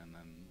Oregon and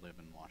then live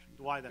in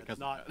Washington. Why that's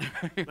not.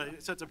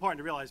 So it's important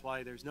to realize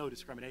why there's no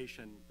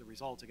discrimination that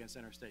results against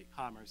interstate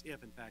commerce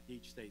if, in fact,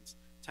 each state's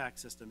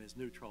tax system is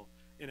neutral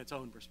in its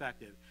own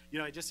perspective.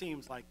 It just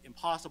seems like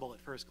impossible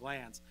at first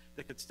glance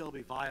that could still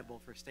be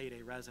viable for State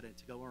A resident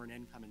to go earn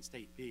income in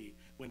State B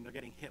when they're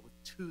getting hit with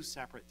two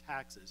separate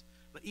taxes.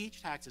 But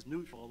each tax is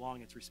neutral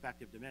along its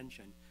respective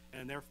dimension,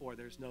 and therefore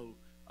there's no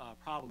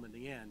problem in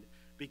the end.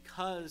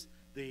 Because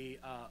the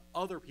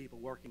other people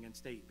working in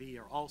State B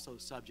are also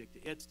subject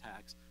to its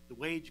tax, the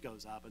wage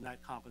goes up, and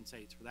that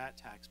compensates for that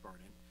tax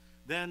burden.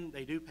 Then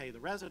they do pay the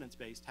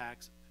residence-based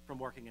tax from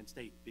working in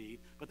State B,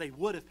 but they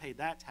would have paid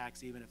that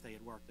tax even if they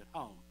had worked at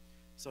home.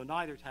 So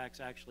neither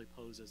tax actually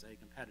poses a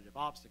competitive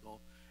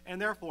obstacle,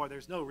 and therefore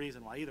there's no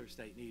reason why either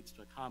state needs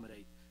to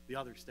accommodate the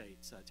other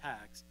state's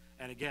tax.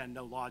 And again,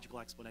 no logical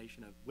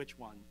explanation of which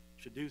one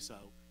should do so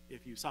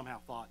if you somehow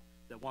thought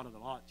that one of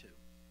them ought to.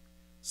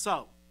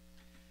 So,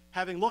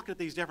 having looked at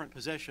these different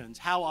positions,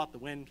 how ought the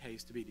Wynne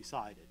case to be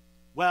decided?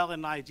 Well, in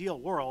an ideal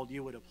world,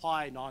 you would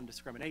apply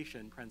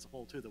non-discrimination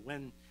principle to the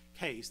Wynne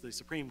case. The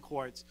Supreme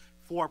Court's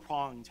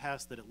four-pronged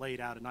test that it laid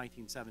out in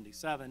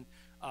 1977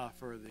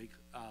 for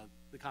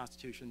the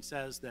Constitution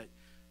says that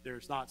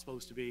there's not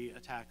supposed to be a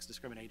tax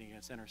discriminating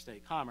against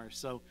interstate commerce.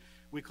 So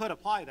we could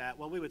apply that.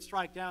 Well, we would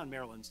strike down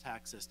Maryland's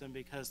tax system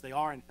because they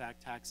are, in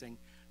fact, taxing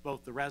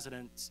both the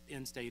residents'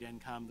 in-state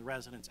income, the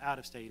residents'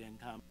 out-of-state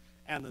income,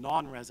 and the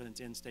non-residents'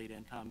 in-state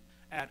income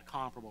at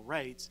comparable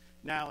rates.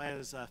 Now,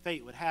 as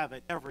fate would have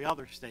it, every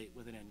other state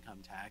with an income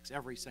tax,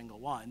 every single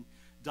one,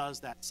 does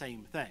that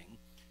same thing.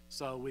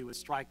 So we would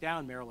strike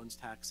down Maryland's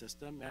tax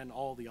system and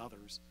all the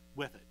others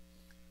with it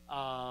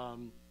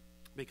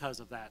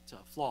because of that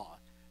flaw.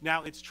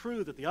 Now, it's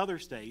true that the other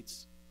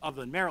states,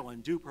 other than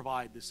Maryland, do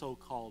provide the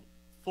so-called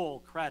full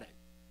credit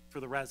for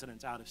the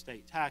residents'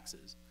 out-of-state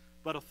taxes.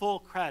 But a full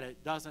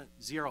credit doesn't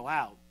zero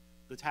out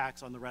the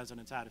tax on the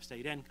residents'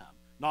 out-of-state income.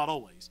 Not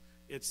always.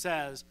 It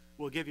says,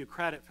 we'll give you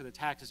credit for the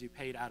taxes you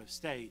paid out of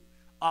state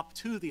up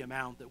to the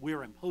amount that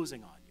we're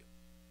imposing on you.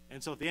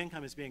 And so if the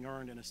income is being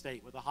earned in a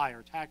state with a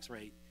higher tax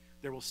rate,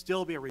 there will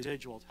still be a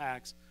residual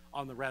tax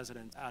on the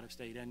resident's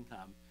out-of-state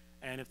income.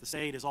 And if the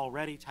state is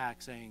already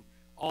taxing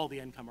all the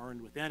income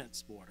earned within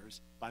its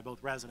borders by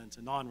both residents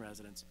and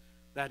non-residents,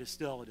 that is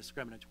still a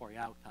discriminatory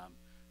outcome.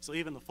 So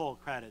even the full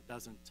credit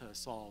doesn't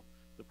solve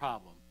the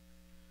problem.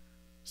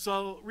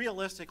 So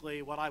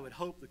realistically, what I would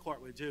hope the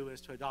court would do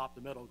is to adopt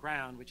the middle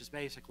ground, which is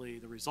basically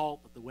the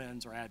result that the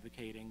Wynnes are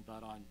advocating,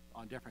 but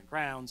on different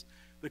grounds.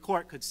 The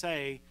court could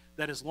say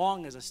that as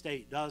long as a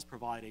state does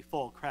provide a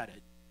full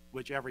credit,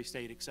 which every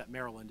state except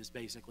Maryland is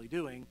basically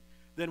doing,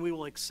 then we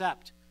will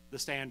accept the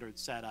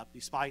standards set up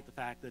despite the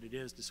fact that it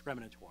is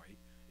discriminatory.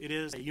 It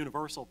is a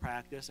universal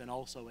practice and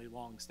also a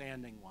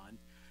long-standing one.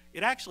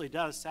 It actually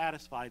does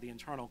satisfy the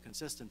internal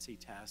consistency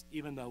test,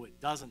 even though it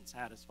doesn't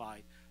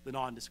satisfy the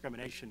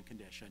non-discrimination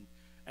condition.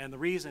 And the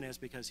reason is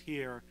because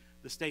here,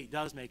 the state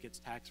does make its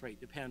tax rate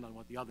depend on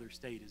what the other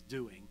state is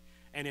doing.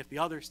 And if the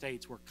other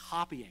states were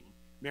copying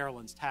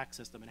Maryland's tax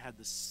system and had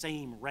the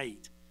same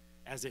rate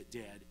as it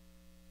did,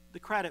 the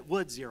credit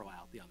would zero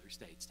out the other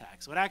state's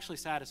tax. So it actually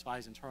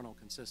satisfies internal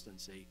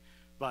consistency,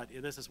 but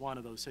this is one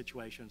of those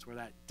situations where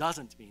that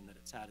doesn't mean that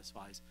it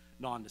satisfies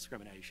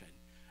non-discrimination.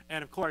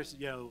 And of course,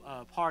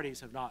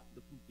 parties have not,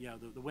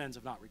 the Wynnes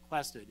have not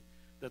requested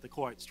that the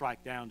court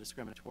strike down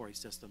discriminatory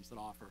systems that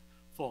offer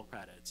full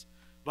credits.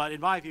 But in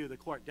my view, the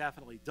court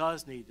definitely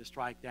does need to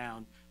strike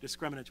down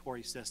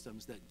discriminatory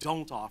systems that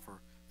don't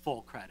offer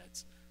full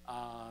credits.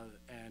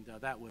 And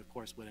that would, of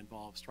course, would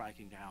involve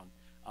striking down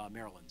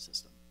Maryland's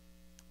system.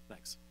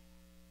 Thanks.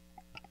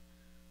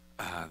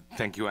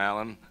 Thank you,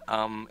 Alan.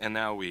 And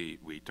now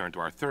we turn to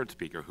our third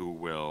speaker, who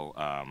will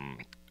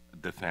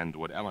defend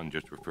what Ellen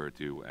just referred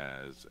to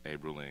as a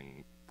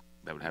ruling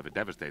that would have a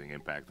devastating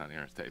impact on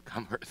interstate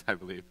commerce, I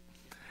believe.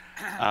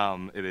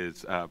 It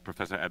is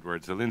Professor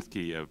Edward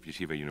Zielinski of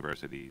Yeshiva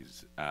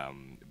University's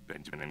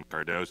Benjamin and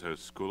Cardozo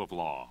School of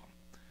Law.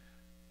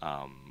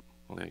 Well,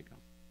 there you go.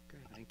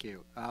 Okay, thank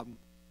you.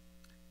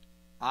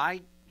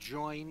 I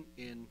join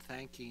in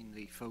thanking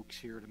the folks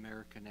here at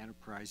American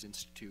Enterprise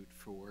Institute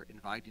for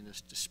inviting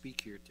us to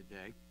speak here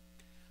today.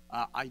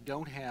 I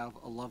don't have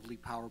a lovely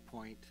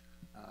PowerPoint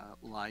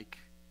like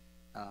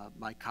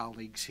my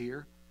colleagues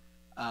here.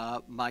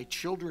 My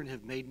children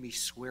have made me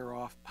swear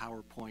off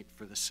PowerPoint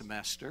for the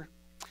semester,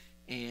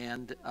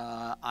 and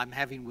I'm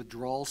having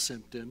withdrawal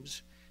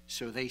symptoms,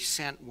 so they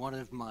sent one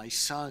of my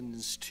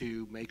sons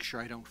to make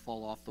sure I don't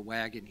fall off the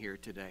wagon here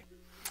today.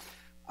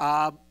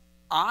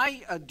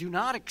 I do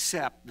not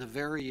accept the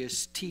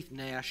various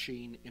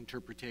teeth-gnashing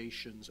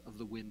interpretations of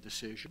the Wynne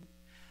decision.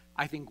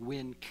 I think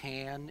Wynne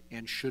can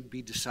and should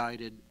be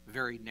decided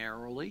very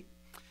narrowly.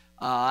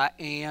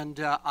 And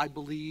I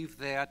believe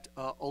that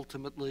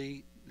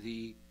ultimately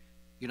the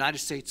United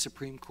States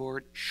Supreme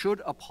Court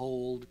should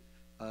uphold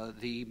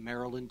the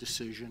Maryland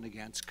decision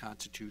against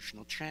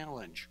constitutional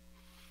challenge.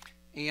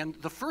 And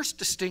the first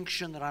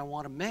distinction that I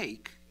want to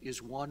make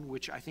is one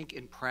which I think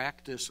in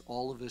practice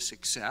all of us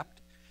accept,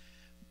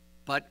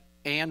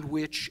 and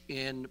which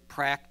in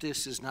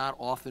practice is not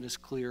often as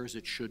clear as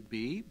it should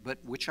be, but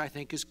which I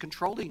think is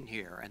controlling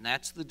here, and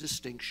that's the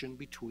distinction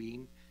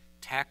between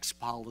tax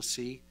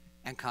policy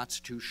and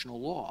constitutional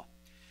law.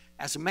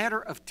 As a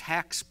matter of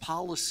tax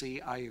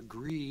policy, I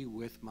agree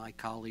with my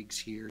colleagues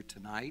here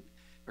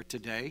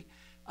today,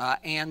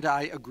 and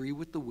I agree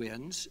with the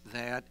Wynnes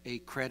that a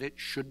credit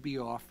should be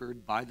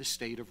offered by the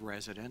state of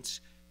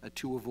residence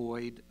to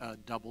avoid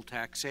double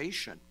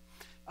taxation.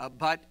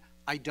 But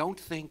I don't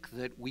think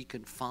that we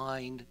can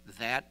find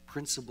that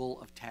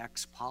principle of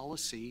tax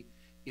policy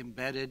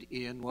embedded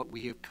in what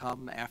we have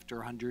come after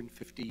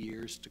 150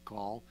 years to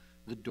call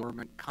the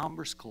Dormant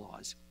Commerce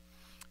Clause.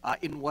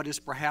 In what is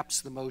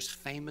perhaps the most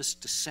famous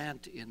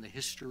dissent in the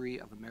history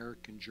of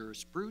American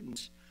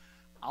jurisprudence,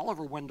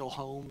 Oliver Wendell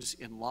Holmes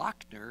in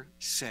Lochner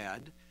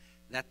said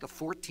that the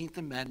 14th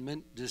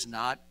Amendment does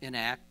not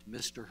enact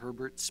Mr.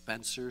 Herbert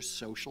Spencer's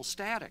social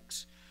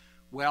statics.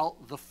 Well,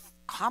 the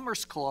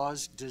Commerce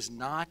Clause does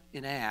not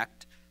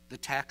enact the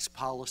tax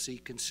policy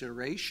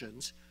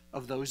considerations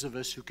of those of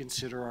us who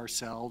consider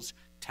ourselves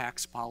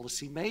tax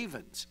policy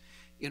mavens.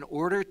 In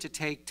order to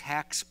take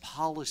tax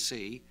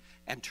policy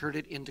and turn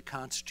it into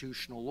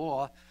constitutional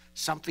law,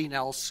 something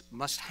else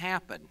must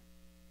happen.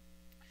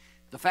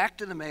 The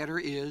fact of the matter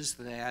is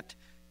that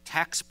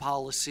tax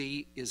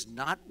policy is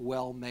not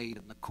well made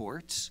in the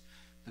courts.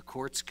 The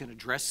courts can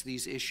address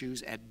these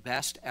issues at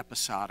best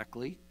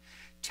episodically.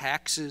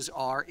 Taxes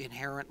are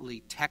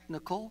inherently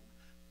technical.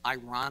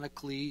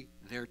 Ironically,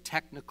 they're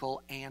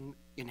technical and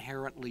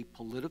inherently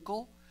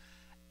political.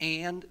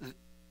 And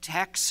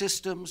tax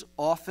systems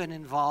often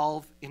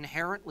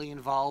inherently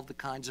involve the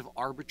kinds of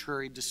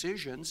arbitrary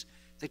decisions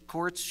that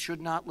courts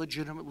should not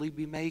legitimately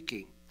be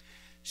making.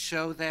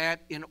 So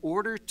that in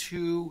order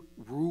to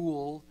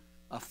rule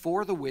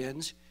for the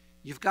Wynnes,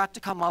 you've got to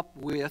come up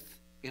with,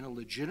 in a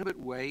legitimate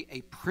way,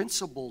 a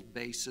principled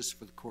basis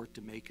for the court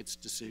to make its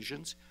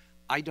decisions.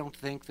 I don't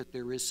think that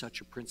there is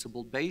such a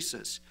principled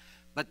basis.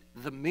 But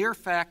the mere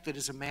fact that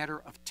as a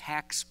matter of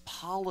tax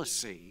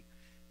policy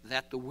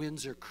that the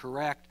Wynnes are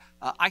correct,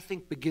 I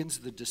think begins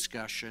the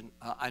discussion.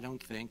 I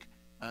don't think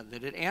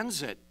that it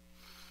ends it.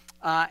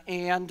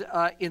 And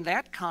in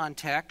that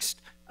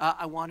context,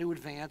 I want to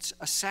advance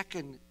a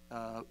second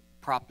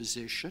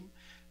proposition,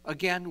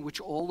 again,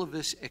 which all of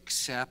us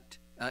accept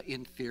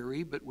in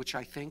theory, but which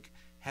I think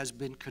has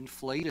been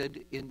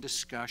conflated in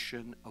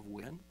discussion of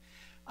Wynne,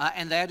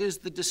 and that is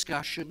the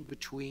discussion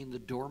between the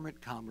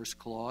Dormant Commerce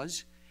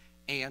Clause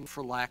and,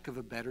 for lack of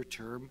a better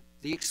term,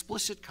 the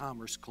Explicit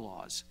Commerce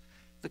Clause.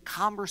 The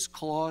Commerce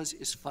Clause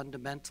is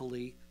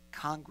fundamentally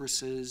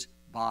Congress's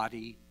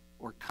body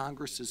or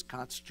Congress's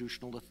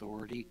constitutional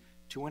authority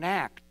to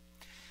enact.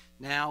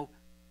 Now,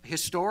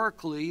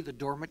 historically, the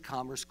Dormant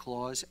Commerce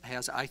Clause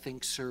has, I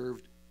think,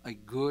 served a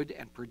good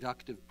and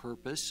productive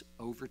purpose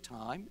over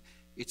time.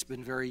 It's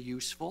been very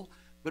useful,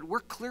 but we're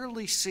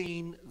clearly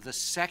seeing the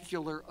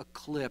secular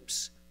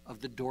eclipse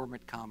of the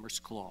Dormant Commerce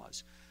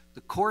Clause.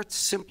 The courts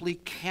simply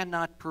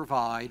cannot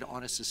provide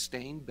on a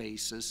sustained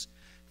basis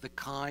the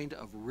kind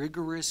of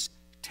rigorous,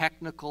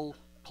 technical,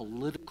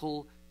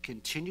 political,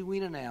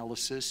 continuing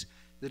analysis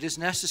that is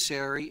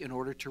necessary in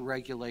order to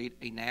regulate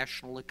a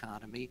national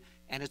economy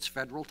and its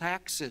federal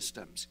tax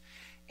systems.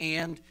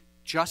 And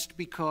just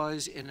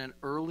because in an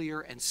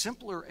earlier and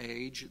simpler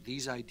age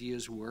these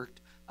ideas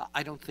worked,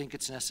 I don't think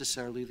it's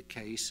necessarily the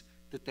case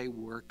that they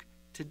work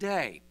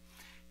today.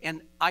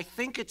 And I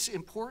think it's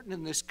important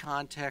in this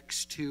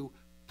context to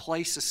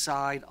place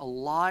aside a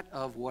lot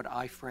of what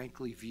I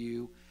frankly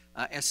view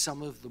as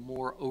some of the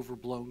more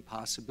overblown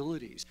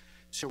possibilities.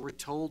 So we're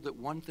told that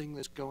one thing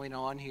that's going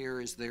on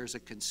here is there's a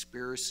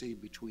conspiracy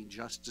between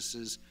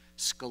Justices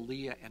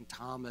Scalia and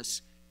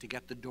Thomas to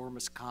get the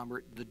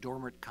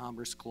Dormant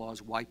Commerce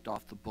Clause wiped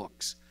off the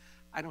books.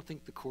 I don't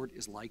think the court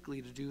is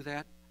likely to do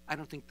that. I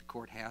don't think the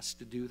court has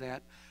to do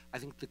that. I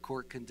think the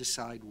court can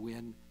decide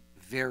Wynne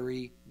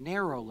very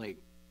narrowly.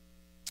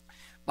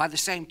 By the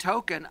same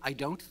token, I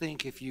don't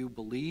think if you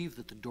believe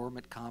that the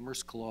Dormant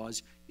Commerce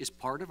Clause is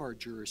part of our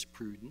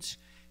jurisprudence,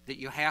 that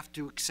you have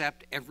to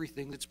accept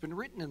everything that's been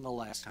written in the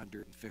last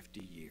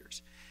 150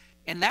 years.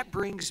 And that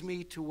brings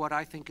me to what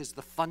I think is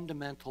the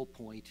fundamental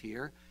point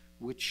here,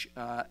 which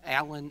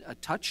Alan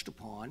touched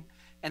upon,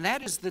 and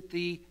that is that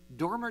the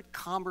Dormant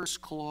Commerce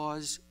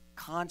Clause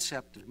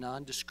concept of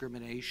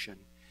non-discrimination,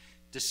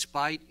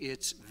 despite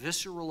its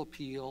visceral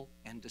appeal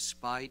and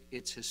despite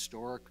its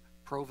historic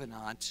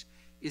provenance,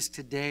 is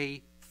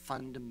today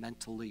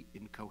fundamentally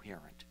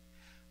incoherent.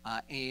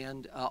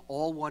 And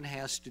all one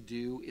has to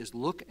do is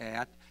look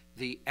at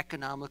the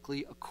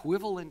economically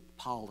equivalent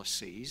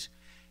policies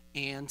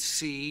and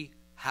see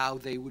how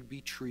they would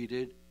be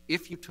treated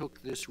if you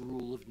took this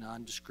rule of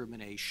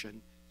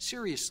non-discrimination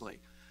seriously.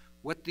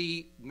 What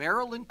the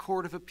Maryland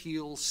Court of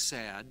Appeals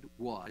said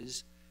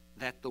was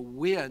that the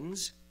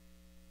Wynnes,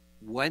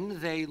 when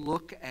they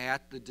look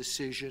at the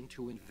decision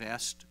to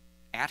invest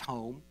at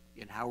home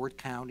in Howard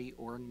County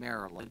or in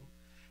Maryland,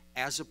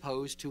 as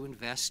opposed to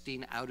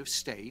investing out of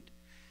state,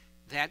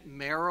 that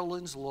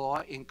Maryland's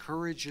law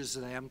encourages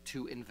them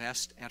to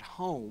invest at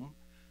home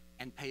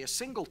and pay a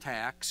single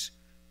tax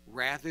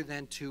rather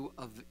than to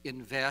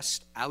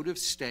invest out of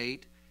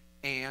state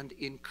and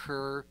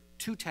incur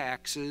two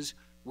taxes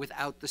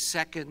without the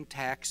second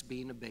tax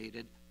being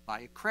abated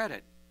by a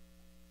credit.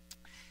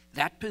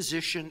 That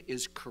position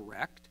is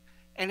correct,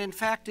 and in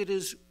fact it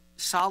is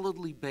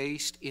solidly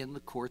based in the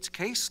court's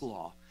case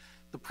law.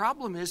 The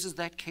problem is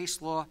that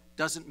case law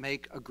doesn't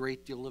make a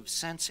great deal of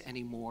sense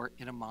anymore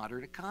in a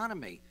modern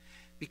economy,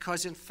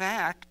 because in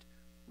fact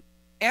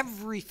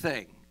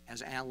everything,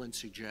 as Alan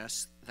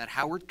suggests, that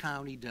Howard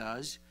County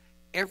does,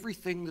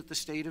 everything that the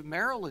state of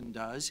Maryland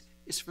does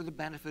is for the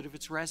benefit of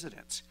its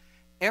residents.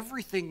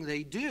 Everything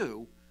they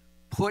do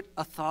put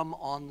a thumb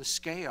on the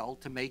scale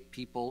to make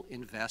people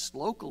invest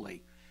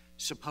locally.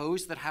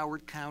 Suppose that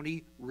Howard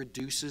County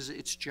reduces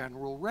its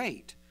general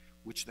rate,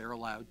 which they're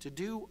allowed to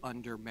do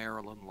under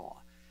Maryland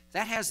law.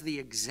 That has the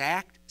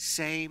exact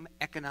same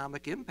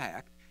economic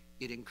impact.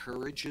 It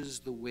encourages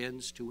the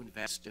Wynnes to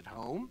invest at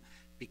home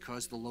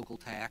because the local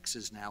tax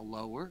is now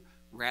lower,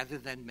 rather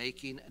than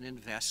making an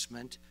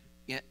investment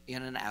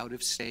in an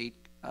out-of-state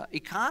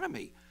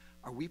economy.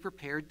 Are we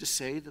prepared to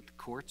say that the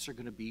courts are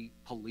going to be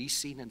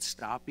policing and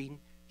stopping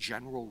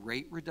general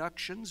rate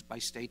reductions by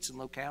states and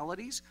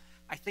localities?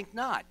 I think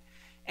not.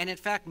 And in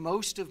fact,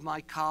 most of my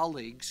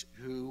colleagues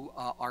who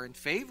are in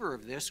favor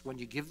of this, when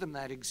you give them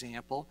that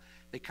example,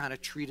 They kind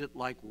of treat it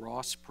like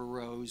Ross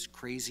Perot's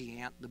crazy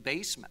aunt in the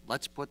basement.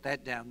 Let's put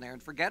that down there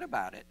and forget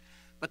about it.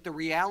 But the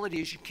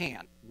reality is you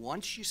can't.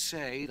 Once you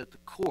say that the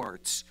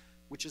courts,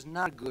 which is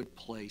not a good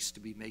place to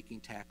be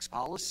making tax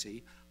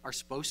policy, are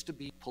supposed to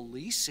be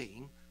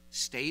policing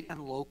state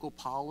and local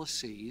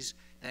policies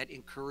that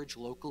encourage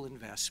local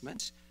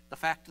investments, the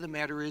fact of the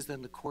matter is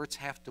then the courts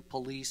have to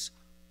police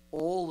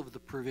all of the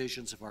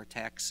provisions of our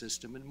tax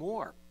system and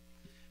more.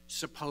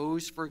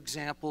 Suppose, for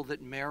example,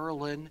 that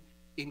Maryland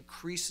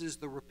increases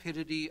the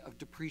rapidity of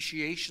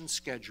depreciation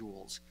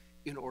schedules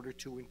in order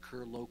to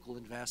incur local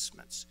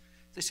investments.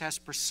 This has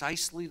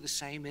precisely the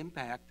same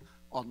impact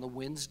on the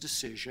Wynne's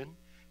decision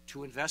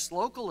to invest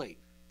locally.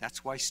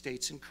 That's why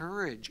states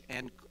encourage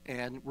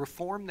and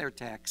reform their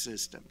tax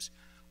systems.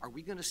 Are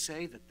we going to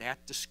say that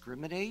that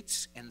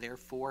discriminates and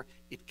therefore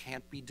it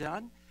can't be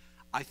done?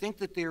 I think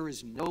that there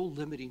is no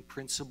limiting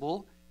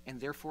principle, and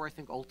therefore I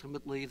think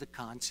ultimately the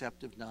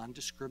concept of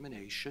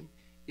non-discrimination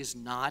is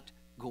not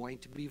going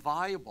to be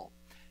viable.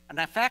 And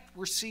in fact,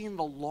 we're seeing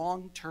the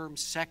long-term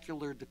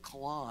secular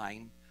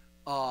decline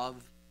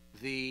of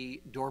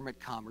the Dormant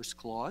Commerce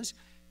Clause.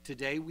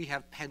 Today we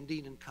have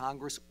pending in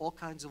Congress all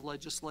kinds of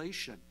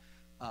legislation.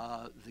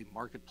 The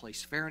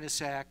Marketplace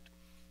Fairness Act,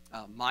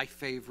 my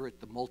favorite,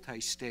 the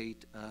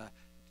Multi-State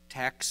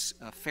Tax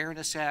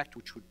Fairness Act,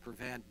 which would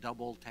prevent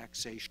double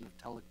taxation of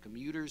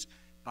telecommuters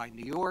by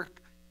New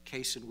York,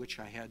 case in which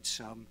I had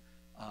some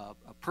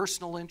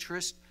personal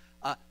interest.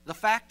 The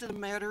fact of the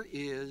matter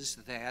is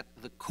that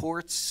the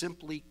courts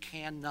simply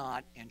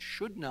cannot and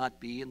should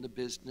not be in the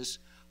business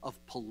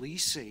of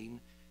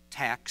policing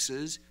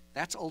taxes.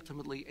 That's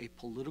ultimately a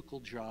political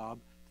job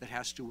that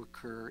has to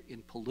occur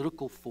in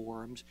political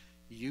forums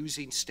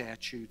using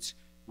statutes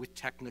with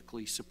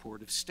technically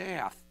supportive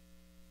staff.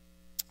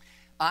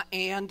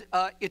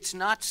 It's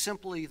not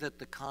simply that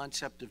the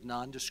concept of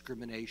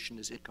non-discrimination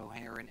is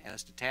incoherent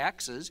as to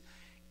taxes,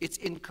 it's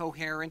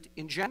incoherent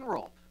in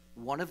general.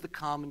 One of the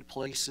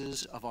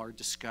commonplaces of our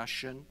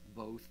discussion,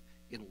 both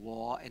in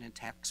law and in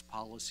tax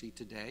policy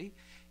today,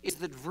 is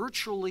that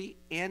virtually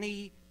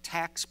any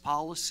tax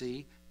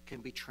policy can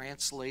be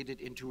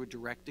translated into a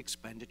direct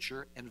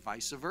expenditure and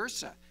vice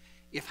versa.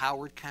 If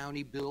Howard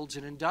County builds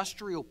an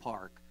industrial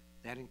park,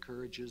 that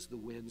encourages the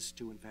Wynnes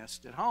to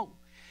invest at home.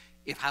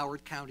 If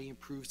Howard County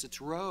improves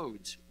its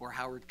roads, or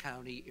Howard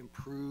County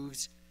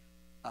improves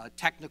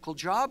technical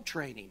job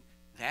training,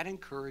 that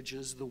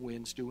encourages the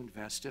Wynnes to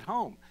invest at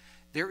home.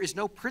 There is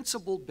no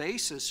principled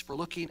basis for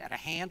looking at a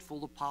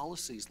handful of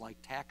policies like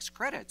tax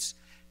credits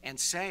and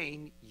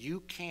saying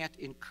you can't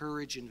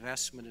encourage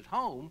investment at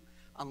home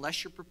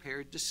unless you're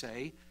prepared to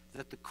say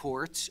that the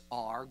courts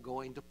are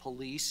going to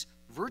police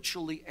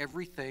virtually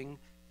everything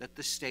that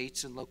the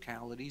states and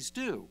localities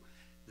do.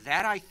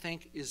 That, I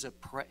think, is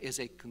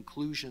a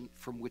conclusion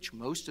from which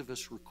most of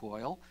us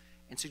recoil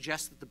and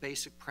suggest that the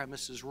basic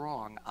premise is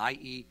wrong,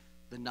 i.e.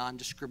 the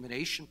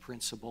non-discrimination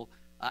principle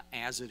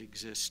as it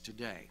exists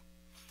today.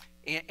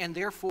 And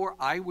therefore,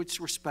 I would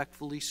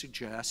respectfully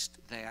suggest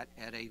that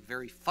at a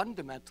very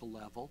fundamental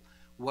level,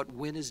 what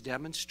Wynne is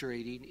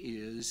demonstrating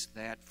is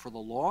that for the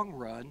long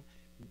run,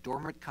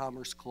 Dormant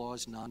Commerce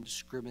Clause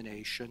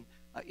non-discrimination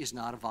is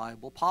not a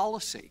viable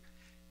policy.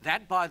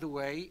 That, by the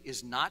way,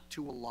 is not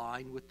to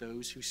align with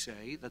those who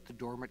say that the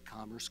Dormant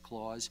Commerce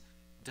Clause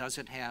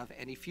doesn't have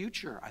any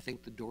future. I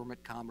think the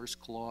Dormant Commerce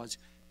Clause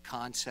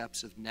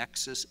concepts of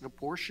nexus and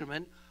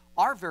apportionment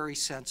are very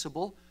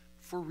sensible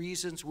for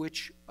reasons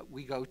which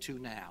we go to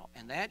now.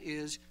 And that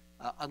is,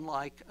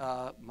 unlike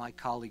my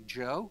colleague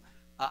Joe,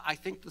 I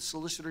think the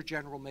Solicitor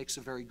General makes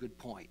a very good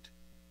point.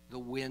 The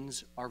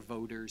Wynnes are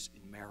voters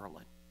in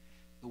Maryland.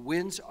 The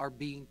Wynnes are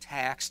being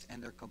taxed,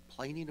 and they're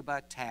complaining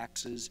about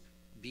taxes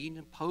being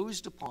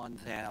imposed upon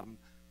them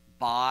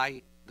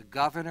by the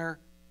governor,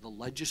 the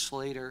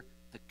legislator,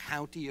 the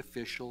county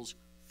officials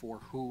for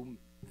whom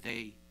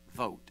they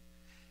vote.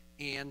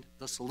 And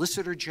the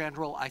Solicitor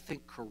General, I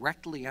think,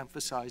 correctly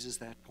emphasizes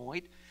that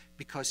point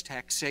because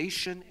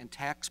taxation and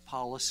tax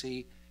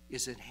policy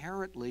is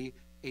inherently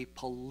a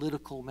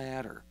political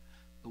matter.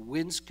 The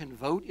Wynnes can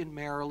vote in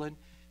Maryland.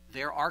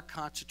 There are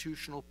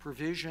constitutional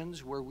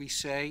provisions where we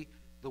say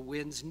the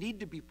Wynnes need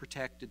to be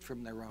protected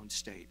from their own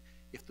state.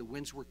 If the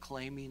Wynnes were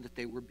claiming that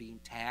they were being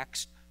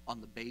taxed on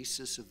the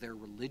basis of their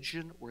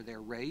religion or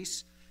their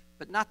race,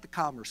 but not the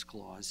Commerce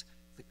Clause.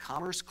 The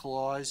Commerce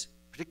Clause,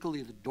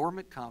 particularly the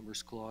Dormant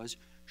Commerce Clause,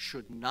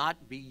 should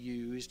not be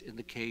used in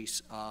the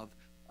case of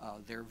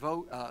the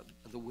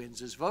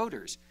Wynnes as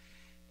voters.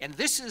 And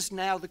this is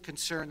now the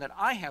concern that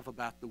I have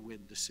about the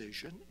Wynne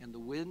decision. And the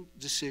Wynne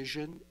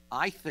decision,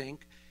 I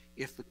think,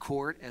 if the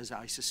court, as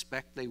I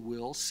suspect they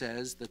will,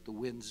 says that the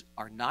Wynnes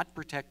are not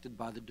protected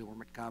by the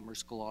Dormant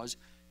Commerce Clause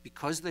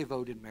because they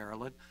vote in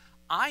Maryland,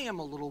 I am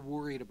a little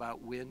worried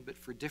about Wynne, but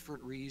for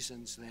different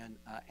reasons than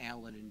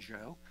Alan and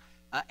Joe.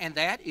 And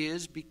that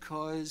is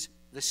because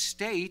the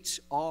states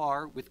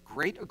are, with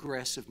great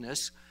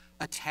aggressiveness,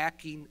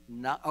 taxing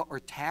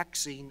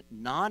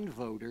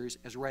non-voters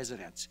as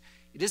residents.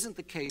 It isn't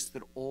the case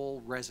that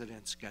all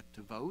residents get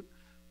to vote.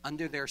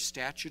 under their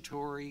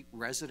statutory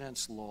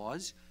residence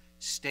laws,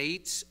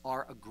 states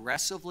are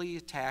aggressively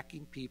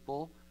attacking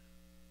people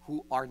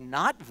who are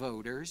not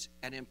voters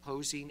and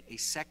imposing a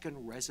second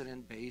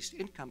resident-based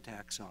income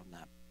tax on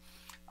them.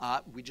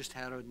 We just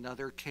had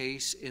another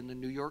case in the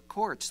New York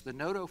courts, the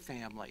Noto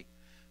family.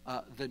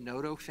 The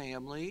Noto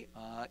family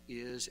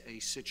is a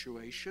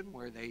situation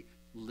where they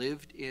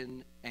lived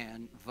in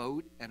and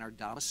vote and are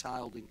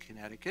domiciled in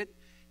Connecticut.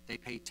 They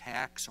pay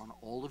tax on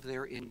all of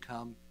their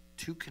income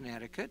to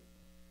Connecticut.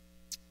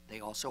 They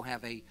also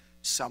have a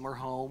summer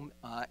home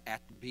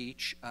at the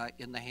beach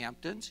in the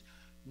Hamptons.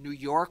 New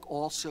York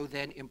also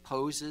then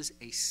imposes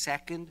a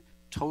second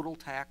total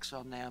tax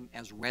on them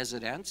as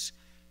residents,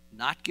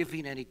 not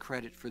giving any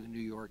credit for the New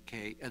York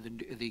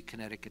the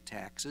Connecticut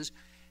taxes.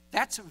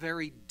 That's a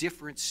very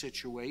different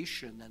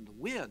situation than the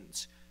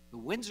Wynnes. The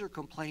Wynnes are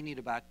complaining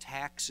about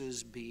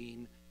taxes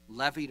being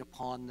levied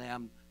upon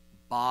them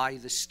by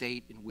the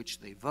state in which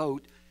they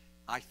vote.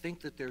 I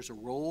think that there's a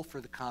role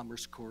for the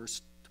Commerce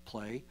Clause to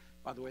play.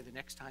 By the way, the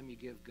next time you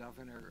give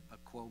Governor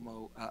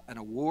Cuomo an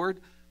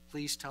award,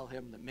 please tell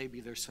him that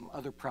maybe there's some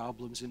other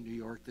problems in New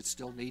York that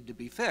still need to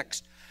be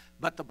fixed.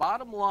 But the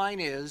bottom line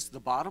is,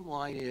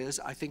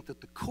 I think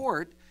that the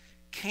court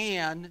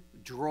can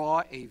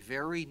draw a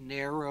very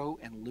narrow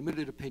and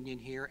limited opinion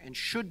here, and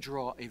should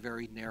draw a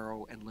very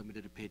narrow and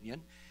limited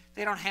opinion.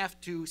 They don't have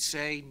to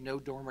say no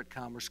dormant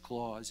commerce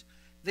clause.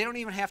 They don't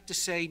even have to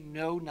say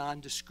no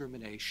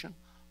non-discrimination.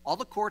 All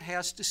the court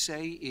has to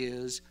say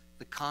is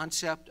the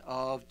concept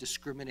of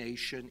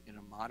discrimination in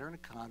a modern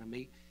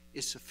economy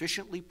is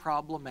sufficiently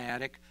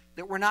problematic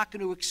that we're not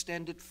going to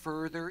extend it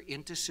further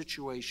into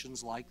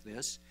situations like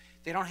this.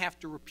 They don't have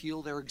to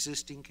repeal their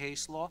existing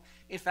case law.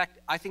 In fact,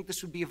 I think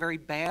this would be a very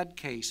bad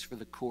case for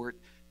the court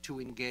to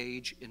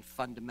engage in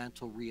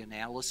fundamental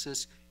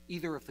reanalysis,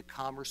 either of the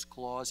Commerce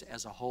Clause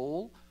as a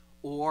whole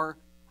or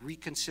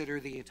reconsider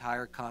the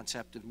entire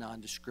concept of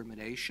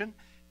non-discrimination.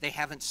 They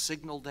haven't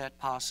signaled that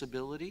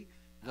possibility.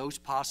 Those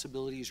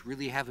possibilities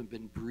really haven't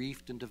been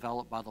briefed and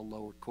developed by the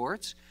lower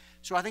courts.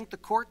 So I think the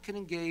court can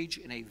engage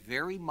in a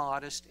very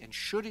modest, and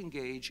should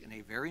engage in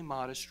a very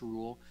modest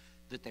rule,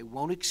 that they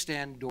won't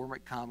extend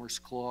dormant commerce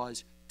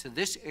clause to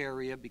this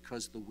area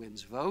because the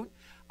Wynnes vote.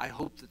 I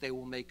hope that they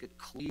will make it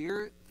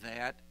clear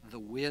that the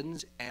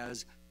Wynnes,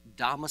 as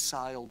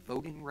domiciled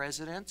voting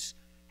residents,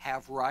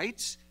 have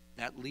rights.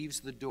 That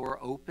leaves the door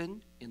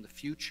open in the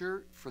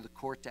future for the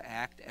court to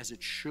act as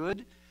it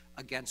should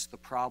against the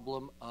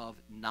problem of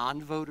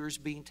non-voters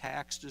being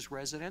taxed as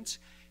residents.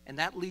 And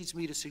that leads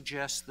me to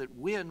suggest that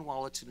Wynne,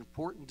 while it's an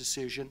important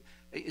decision,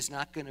 is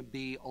not going to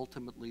be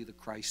ultimately the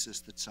crisis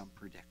that some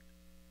predict.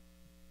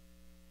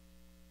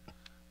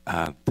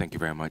 Thank you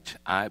very much.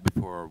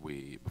 Before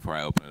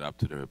I open it up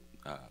to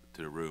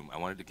the room, I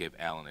wanted to give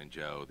Alan and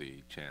Joe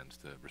the chance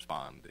to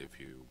respond if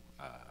you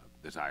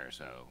desire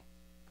so.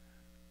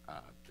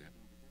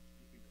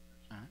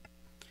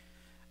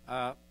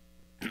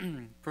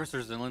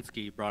 Professor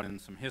Zielinski brought in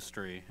some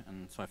history,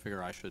 and so I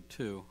figure I should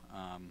too.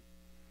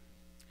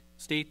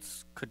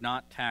 States could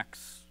not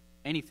tax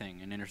anything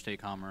in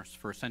interstate commerce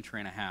for a century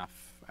and a half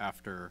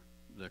after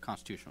the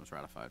Constitution was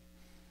ratified,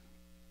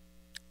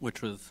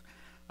 which was,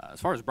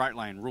 as far as bright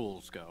line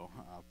rules go,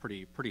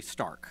 pretty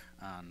stark,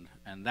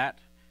 and that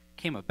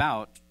came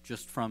about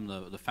just from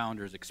the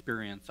founders'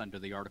 experience under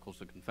the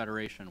Articles of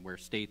Confederation, where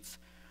states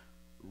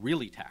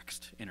really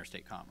taxed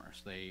interstate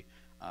commerce. They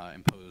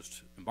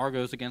imposed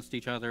embargoes against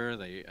each other.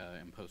 They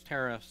imposed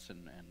tariffs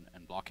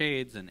and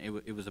blockades, and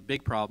it was a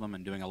big problem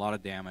and doing a lot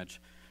of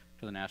damage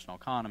to the national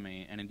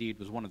economy, and indeed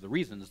was one of the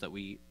reasons that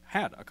we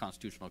had a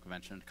constitutional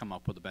convention to come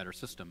up with a better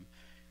system,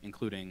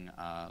 including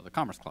the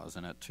Commerce Clause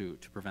in it, to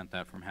prevent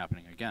that from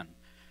happening again.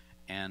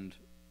 And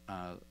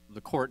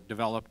the court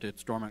developed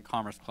its dormant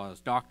Commerce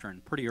Clause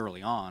doctrine pretty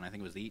early on. I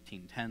think it was the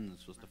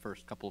 1810s was the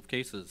first couple of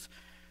cases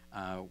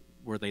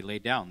where they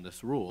laid down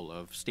this rule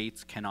of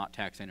states cannot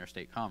tax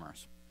interstate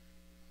commerce.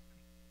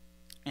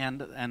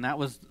 And that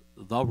was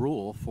the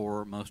rule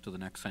for most of the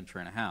next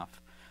century and a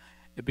half.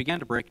 It began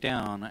to break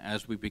down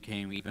as we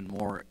became even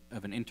more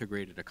of an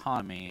integrated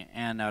economy,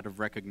 and out of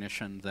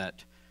recognition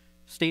that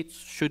states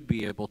should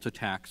be able to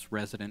tax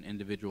resident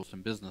individuals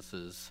and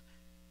businesses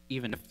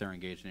even if they're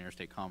engaged in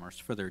interstate commerce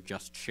for their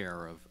just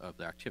share of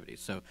the activities.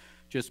 So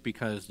just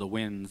because the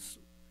Wynnes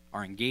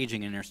are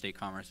engaging in interstate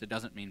commerce, it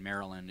doesn't mean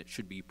Maryland it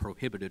should be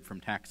prohibited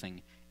from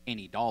taxing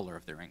any dollar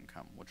of their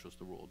income, which was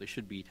the rule. They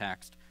should be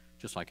taxed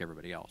just like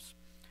everybody else.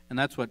 And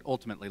that's what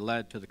ultimately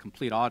led to the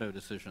complete auto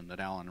decision that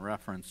Alan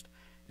referenced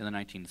in the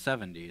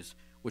 1970s,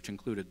 which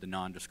included the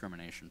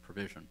non-discrimination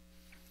provision.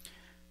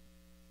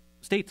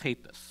 States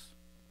hate this.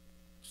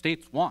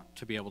 States want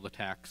to be able to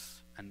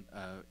tax and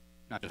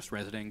not just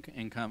resident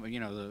income. You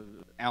know,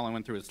 Alan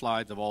went through his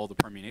slides of all the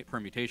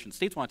permutations.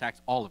 States want to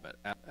tax all of it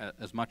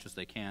as much as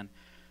they can,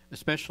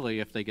 especially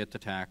if they get to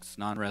tax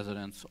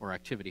non-residents or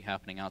activity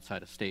happening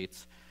outside of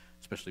states,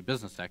 especially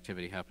business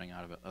activity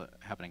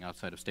happening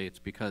outside of states,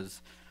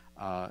 because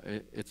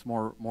it's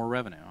more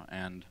revenue.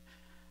 And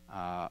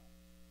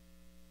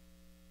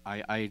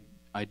I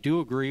I do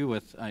agree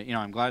with,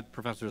 I'm glad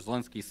Professor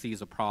Zielinski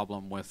sees a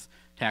problem with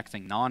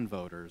taxing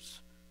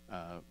non-voters.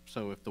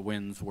 So if the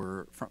Wynnes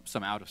were from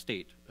some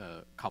out-of-state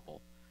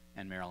couple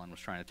and Maryland was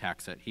trying to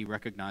tax it, he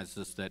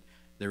recognizes that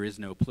there is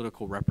no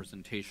political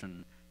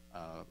representation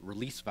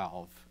release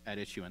valve at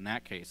issue in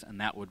that case, and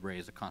that would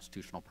raise a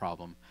constitutional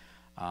problem.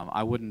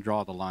 I wouldn't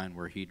draw the line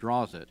where he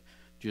draws it,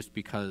 just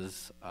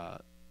because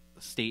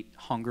state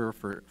hunger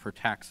for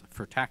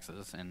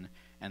taxes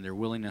and their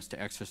willingness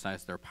to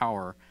exercise their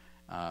power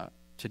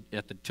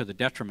to the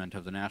detriment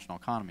of the national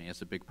economy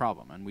is a big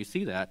problem, and we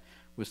see that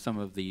with some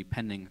of the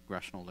pending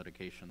congressional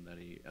litigation that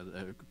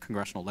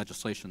congressional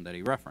legislation that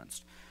he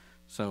referenced.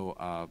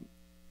 So,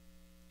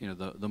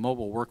 the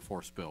mobile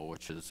workforce bill,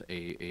 which is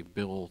a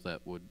bill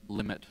that would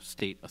limit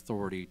state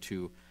authority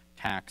to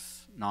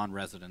tax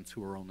non-residents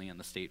who are only in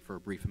the state for a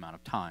brief amount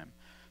of time.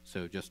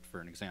 So, just for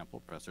an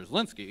example, Professor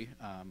Zielinski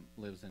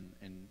lives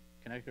in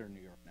Connecticut or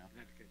New York now?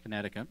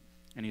 Connecticut.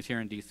 And he's here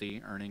in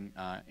D.C.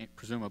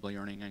 presumably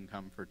earning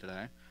income for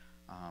today.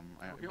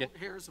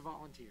 Here's a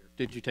volunteer.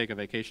 Did you take a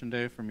vacation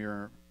day from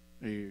your?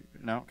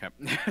 No, okay.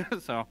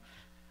 So,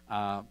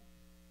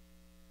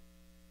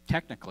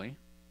 technically,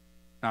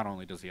 not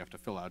only does he have to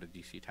fill out a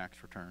D.C. tax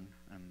return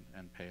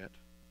and pay it.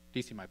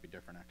 D.C. might be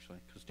different actually,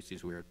 because D.C.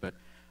 is weird. But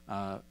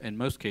in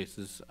most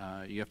cases,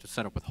 you have to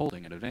set up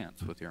withholding in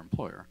advance with your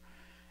employer.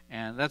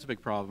 And that's a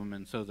big problem,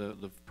 and so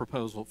the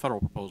federal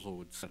proposal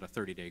would set a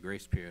 30-day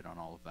grace period on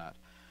all of that.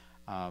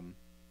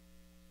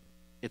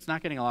 It's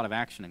not getting a lot of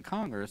action in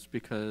Congress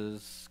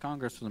because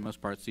Congress, for the most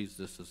part, sees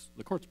this as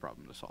the court's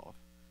problem to solve.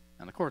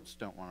 And the courts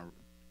don't want to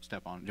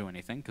step on and do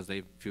anything because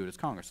they view it as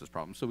Congress's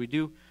problem. So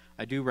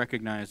I do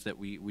recognize that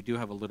we do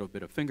have a little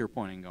bit of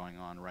finger-pointing going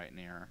on right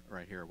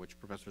here, which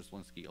Professor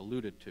Zielinski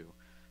alluded to,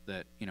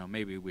 that,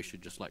 maybe we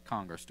should just let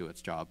Congress do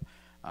its job.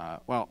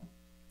 Well,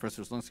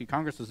 Professor Zielinski,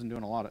 Congress isn't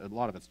doing a lot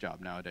of its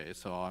job nowadays,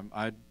 so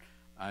I'd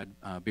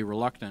be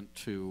reluctant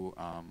to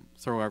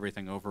throw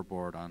everything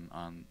overboard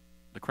on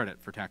the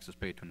credit for taxes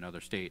paid to another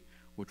state,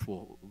 which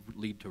will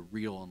lead to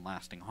real and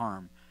lasting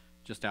harm,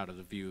 just out of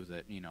the view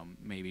that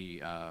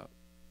maybe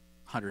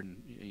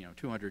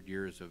 200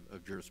 years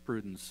of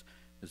jurisprudence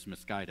is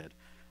misguided.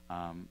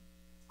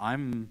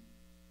 I'm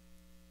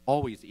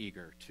always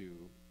eager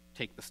to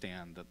take the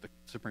stand that the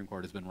Supreme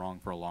Court has been wrong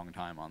for a long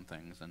time on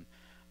things, and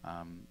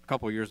a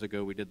couple of years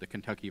ago we did the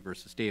Kentucky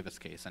versus Davis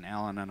case, and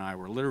Alan and I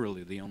were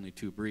literally the only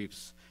two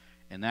briefs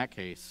in that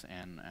case,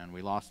 and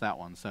we lost that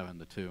one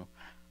 7-2,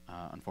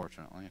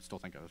 unfortunately. I still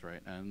think I was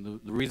right. And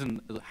the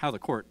reason how the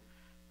court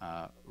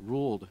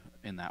ruled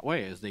in that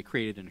way is they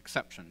created an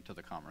exception to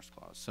the Commerce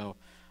Clause. So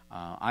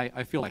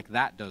I feel like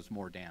that does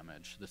more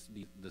damage.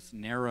 This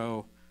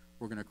narrow,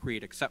 we're going to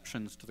create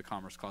exceptions to the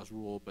Commerce Clause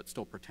rule, but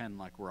still pretend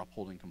like we're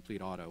upholding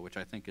complete auto, which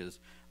I think is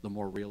the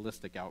more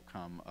realistic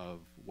outcome of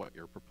what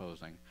you're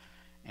proposing.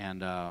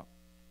 And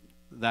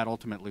that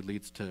ultimately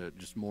leads to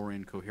just more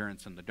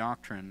incoherence in the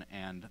doctrine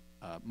and,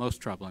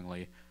 most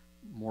troublingly,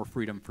 more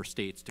freedom for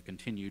states to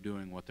continue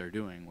doing what they're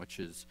doing, which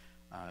is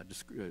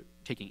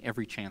taking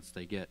every chance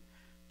they get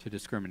to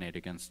discriminate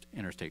against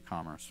interstate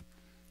commerce.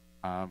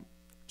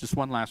 Just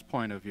one last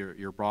point of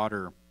your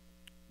broader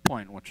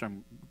point, which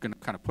I'm going to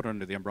kind of put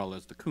under the umbrella,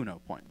 is the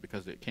Kuno point,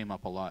 because it came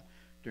up a lot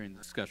during the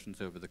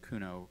discussions over the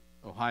Kuno,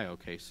 Ohio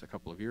case a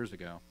couple of years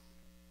ago.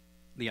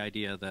 The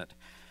idea that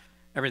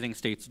everything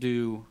states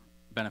do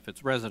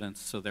benefits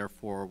residents, so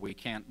therefore we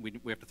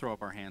have to throw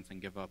up our hands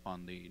and give up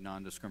on the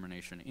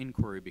non-discrimination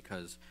inquiry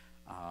because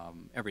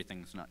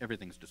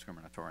everything's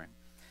discriminatory.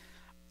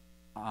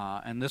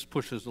 And this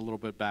pushes a little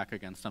bit back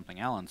against something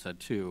Alan said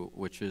too,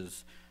 which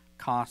is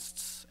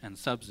costs and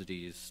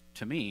subsidies,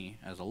 to me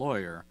as a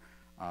lawyer,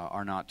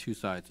 are not two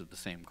sides of the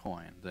same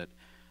coin. That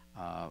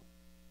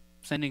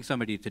sending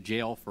somebody to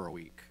jail for a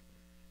week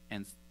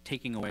and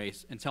taking away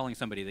and telling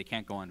somebody they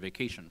can't go on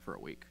vacation for a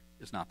week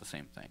is not the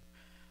same thing.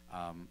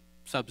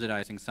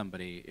 Subsidizing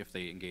somebody if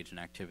they engage in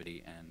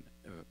activity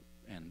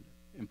and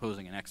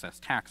imposing an excess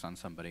tax on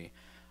somebody,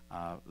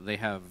 they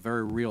have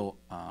very real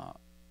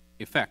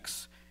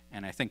effects,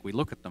 and I think we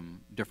look at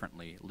them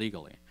differently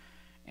legally.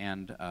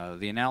 And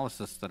the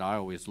analysis that I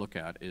always look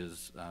at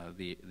is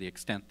the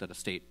extent that a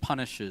state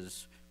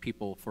punishes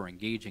people for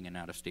engaging in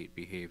out-of-state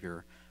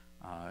behavior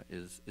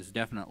is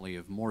definitely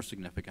of more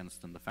significance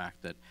than the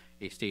fact that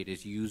a state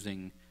is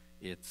using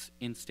its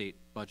in-state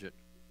budget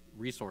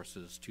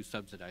resources to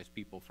subsidize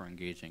people for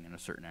engaging in a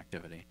certain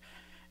activity.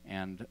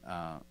 And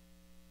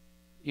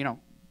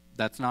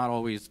that's not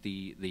always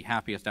the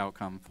happiest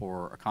outcome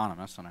for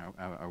economists, and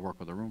I work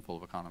with a room full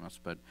of economists,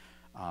 but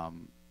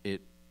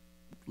it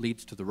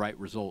leads to the right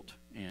result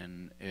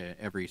in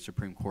every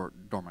Supreme Court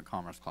Dormant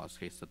Commerce Clause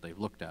case that they've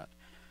looked at.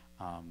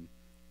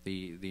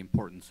 The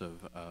importance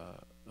of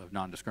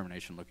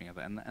non-discrimination, looking at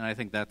that, and I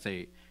think that's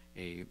a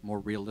more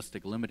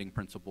realistic limiting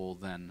principle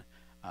than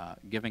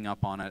giving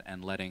up on it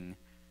and letting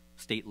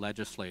state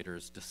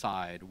legislators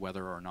decide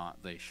whether or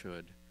not they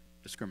should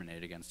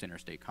discriminate against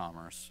interstate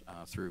commerce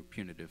through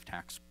punitive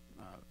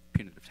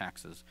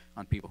taxes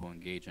on people who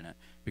engage in it,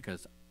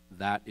 because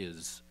that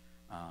is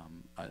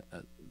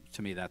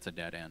to me, that's a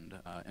dead end,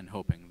 and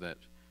hoping that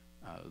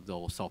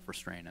they'll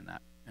self-restrain in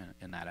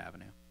that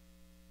avenue.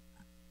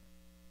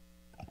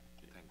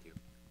 Thank you.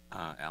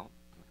 Al?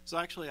 So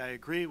actually, I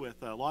agree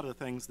with a lot of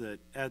the things that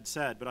Ed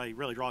said, but I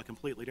really draw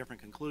completely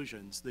different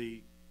conclusions.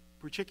 The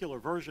particular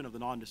version of the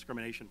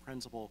non-discrimination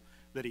principle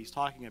that he's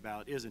talking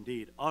about is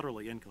indeed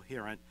utterly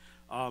incoherent,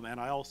 and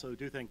I also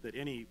do think that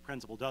any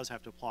principle does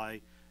have to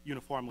apply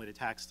uniformly to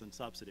taxes and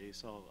subsidies,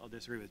 so I'll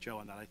disagree with Joe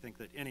on that. I think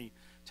that any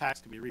tax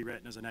can be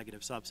rewritten as a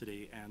negative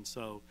subsidy, and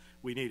so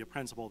we need a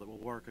principle that will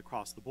work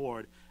across the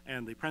board,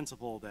 and the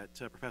principle that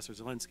Professor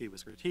Zielinski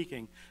was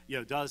critiquing,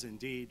 does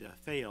indeed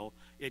fail.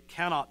 It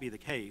cannot be the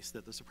case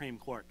that the Supreme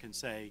Court can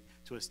say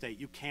to a state,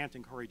 you can't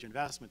encourage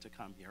investment to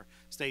come here.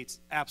 States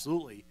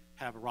absolutely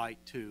have a right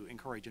to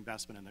encourage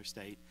investment in their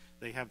state.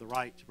 They have the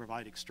right to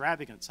provide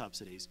extravagant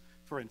subsidies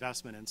for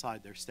investment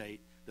inside their state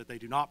that they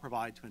do not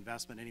provide to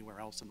investment anywhere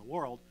else in the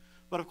world.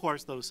 But of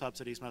course, those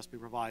subsidies must be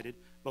provided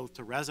both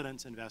to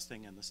residents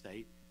investing in the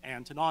state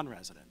and to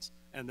non-residents.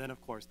 And then,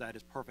 of course, that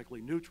is perfectly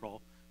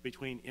neutral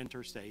between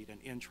interstate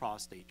and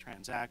intrastate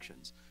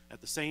transactions.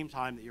 At the same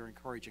time that you're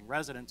encouraging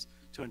residents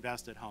to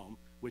invest at home,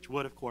 which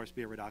would, of course,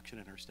 be a reduction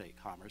in interstate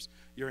commerce,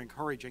 you're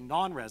encouraging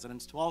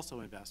non-residents to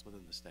also invest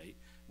within the state,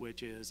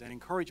 which is an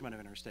encouragement of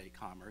interstate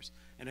commerce.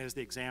 And as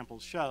the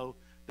examples show,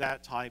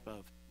 that type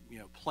of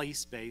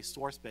place-based,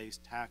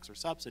 source-based tax or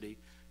subsidy,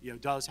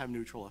 does have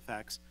neutral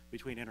effects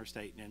between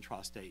interstate and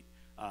intrastate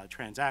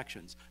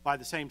transactions. By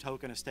the same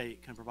token, a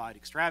state can provide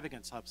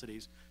extravagant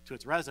subsidies to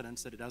its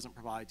residents that it doesn't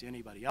provide to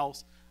anybody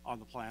else on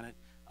the planet,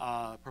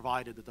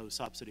 provided that those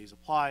subsidies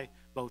apply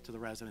both to the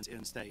residents'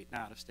 in-state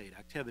and out-of-state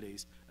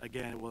activities.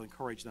 Again, it will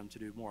encourage them to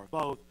do more of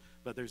both,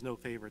 but there's no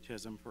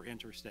favoritism for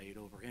interstate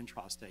over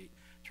intrastate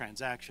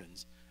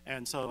transactions.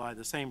 And so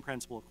the same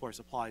principle, of course,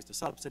 applies to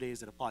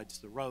subsidies. It applies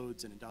to the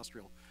roads and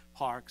industrial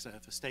parks.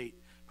 If a state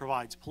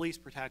provides police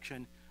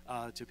protection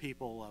to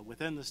people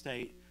within the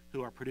state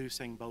who are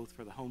producing both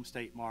for the home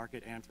state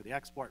market and for the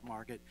export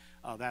market,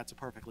 that's a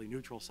perfectly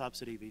neutral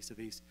subsidy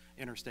vis-a-vis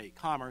interstate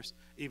commerce,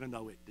 even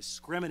though it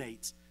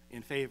discriminates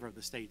in favor of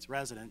the state's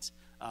residents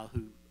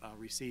who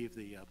receive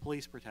the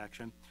police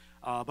protection.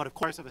 But of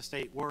course, if a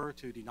state were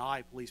to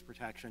deny police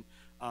protection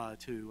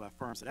to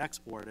firms that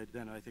exported,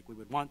 then I think we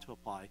would want to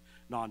apply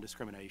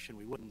non-discrimination.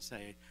 We wouldn't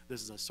say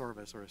this is a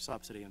service or a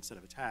subsidy instead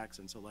of a tax,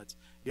 and so let's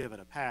give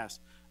it a pass.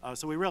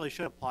 So we really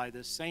should apply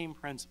this same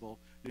principle,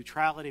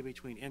 neutrality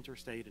between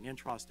interstate and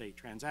intrastate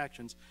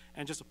transactions,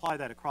 and just apply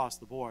that across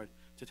the board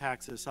to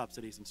taxes,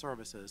 subsidies, and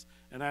services.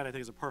 And that, I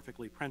think, is a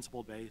perfectly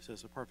principled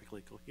basis, a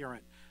perfectly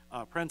coherent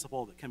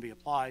principle that can be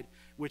applied,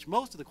 which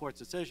most of the court's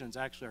decisions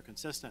actually are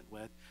consistent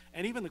with.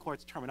 And even the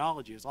court's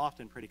terminology is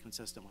often pretty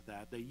consistent with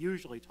that. They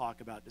usually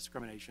talk about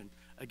discrimination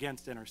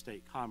against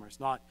interstate commerce,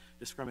 not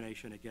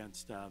discrimination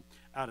against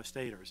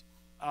out-of-staters.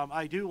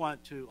 I do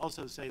want to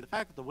also say the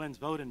fact that the Wynnes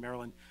vote in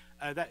Maryland,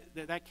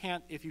 that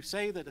can't, if you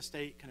say that a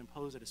state can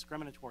impose a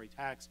discriminatory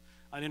tax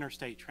on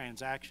interstate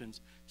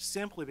transactions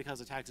simply because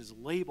the tax is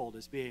labeled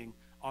as being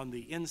on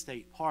the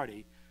in-state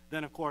party,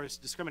 then of course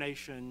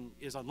discrimination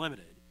is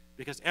unlimited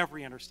because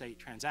every interstate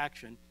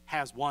transaction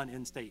has one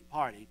in-state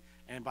party,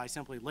 and by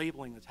simply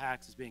labeling the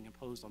tax as being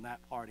imposed on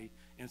that party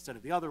instead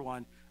of the other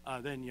one,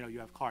 then you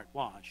have carte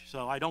blanche.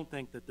 So I don't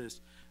think that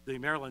the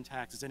Maryland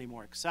tax is any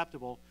more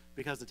acceptable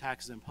because the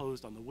tax is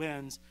imposed on the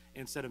Wynnes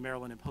instead of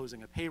Maryland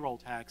imposing a payroll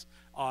tax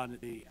on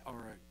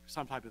or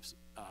some type of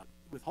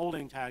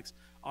withholding tax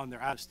on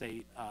their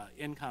out-of-state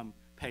income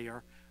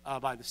payer.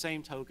 By the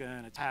same token,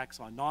 a tax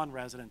on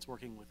non-residents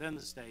working within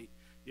the state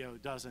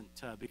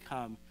doesn't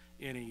become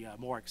any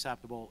more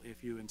acceptable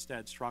if you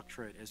instead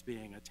structure it as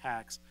being a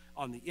tax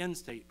on the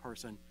in-state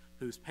person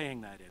who's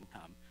paying that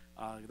income.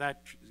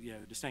 That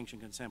distinction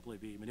can simply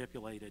be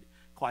manipulated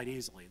quite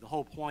easily. The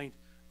whole point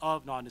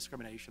of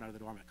non-discrimination under the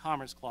Dormant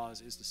Commerce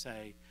Clause is to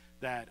say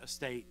that a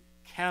state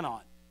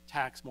cannot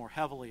tax more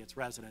heavily its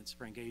residents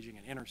for engaging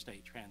in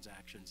interstate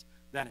transactions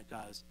than it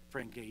does for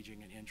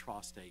engaging in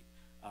intrastate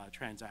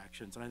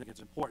transactions. And I think it's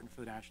important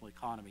for the national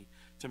economy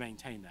to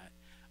maintain that.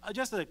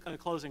 Just a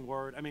closing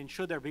word. I mean,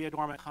 should there be a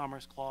Dormant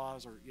Commerce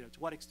Clause, or to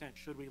what extent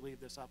should we leave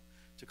this up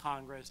to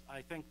Congress?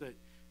 I think that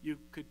you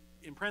could,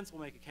 in principle,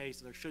 make a case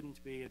that there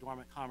shouldn't be a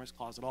Dormant Commerce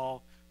Clause at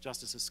all.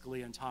 Justices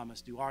Scalia and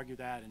Thomas do argue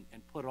that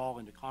and put it all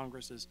into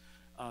Congress's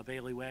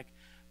bailiwick.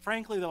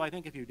 Frankly, though, I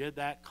think if you did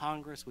that,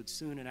 Congress would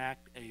soon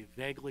enact a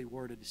vaguely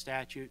worded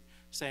statute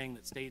saying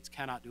that states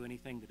cannot do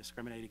anything to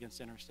discriminate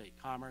against interstate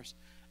commerce,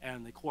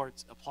 and the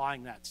courts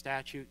applying that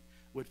statute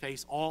would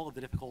face all of the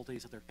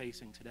difficulties that they're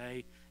facing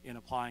today in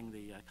applying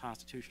the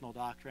constitutional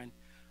doctrine.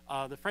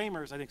 The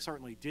framers, I think,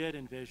 certainly did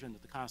envision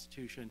that the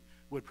Constitution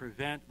would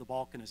prevent the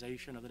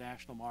balkanization of the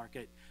national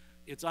market.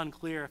 It's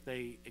unclear if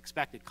they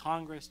expected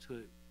Congress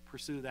to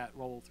pursue that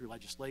role through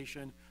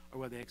legislation or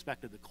whether they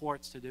expected the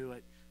courts to do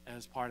it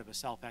as part of a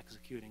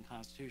self-executing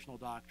constitutional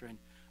doctrine.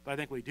 But I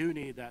think we do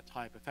need that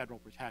type of federal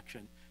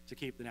protection to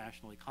keep the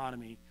national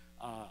economy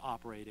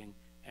operating.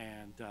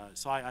 And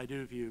so I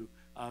do view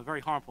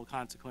very harmful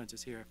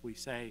consequences here if we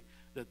say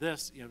that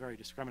this very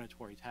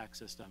discriminatory tax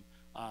system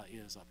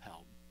is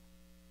upheld.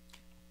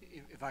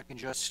 If I can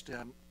just,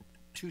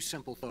 two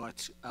simple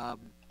thoughts.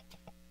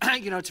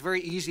 It's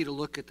very easy to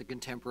look at the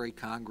contemporary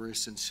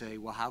Congress and say,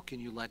 well, how can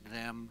you let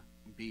them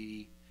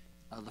be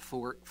the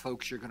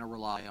folks you're going to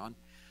rely on?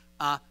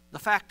 The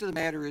fact of the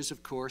matter is,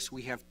 of course,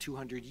 we have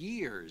 200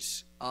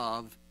 years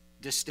of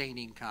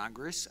disdaining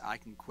Congress. I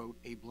can quote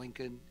Abe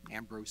Lincoln,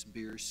 Ambrose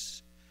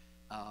Bierce,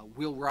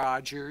 Will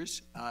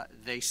Rogers.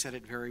 They said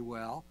it very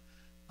well.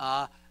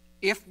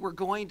 If we're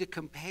going to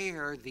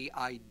compare the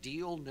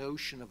ideal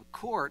notion of a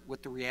court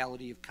with the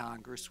reality of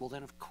Congress, well,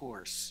 then, of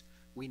course,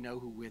 we know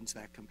who wins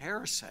that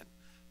comparison.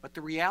 But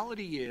the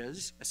reality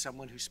is, as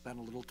someone who spent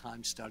a little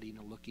time studying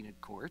and looking at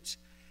courts,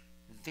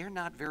 they're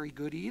not very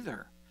good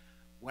either.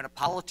 When a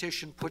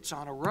politician puts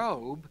on a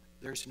robe,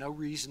 there's no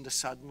reason to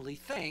suddenly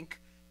think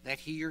that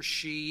he or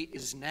she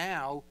is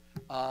now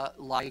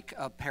like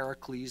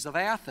Pericles of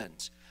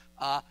Athens.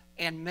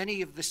 And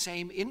many of the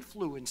same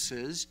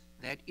influences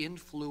that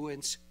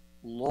influence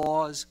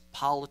laws,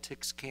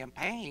 politics,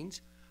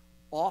 campaigns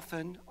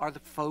often are the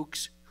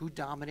folks who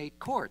dominate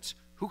courts,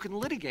 who can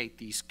litigate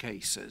these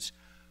cases,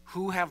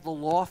 who have the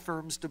law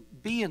firms to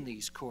be in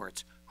these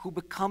courts, who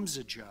becomes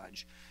a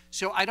judge.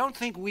 So I don't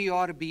think we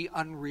ought to be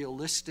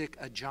unrealistic.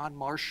 John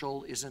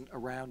Marshall isn't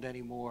around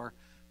anymore.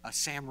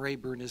 Sam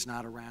Rayburn is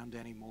not around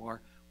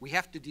anymore. We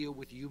have to deal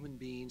with human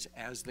beings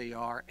as they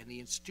are and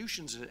the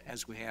institutions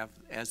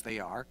as they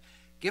are.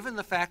 Given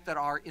the fact that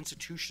our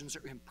institutions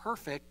are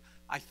imperfect,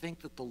 I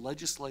think that the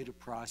legislative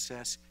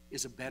process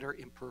is a better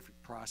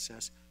imperfect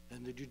process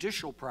than the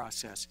judicial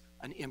process,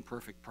 an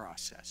imperfect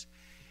process.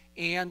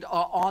 And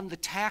on the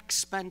tax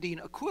spending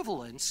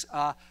equivalence,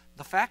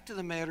 the fact of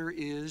the matter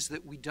is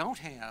that we don't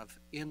have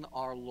in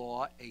our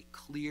law a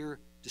clear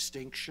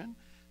distinction.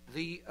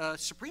 The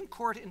Supreme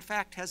Court, in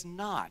fact, has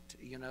not.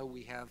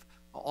 We have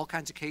all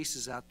kinds of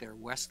cases out there,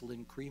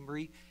 Westland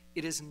Creamery.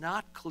 It is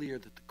not clear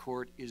that the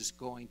court is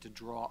going to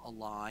draw a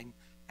line,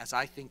 as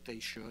I think they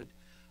should.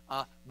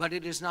 But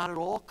it is not at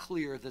all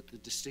clear that the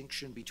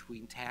distinction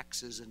between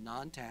taxes and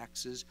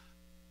non-taxes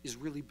is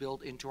really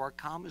built into our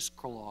Commerce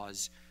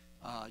Clause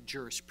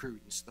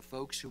jurisprudence. The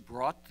folks who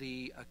brought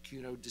the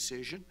Cuno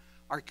decision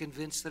are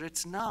convinced that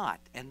it's not,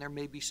 and there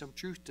may be some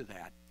truth to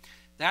that.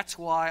 That's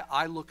why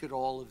I look at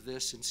all of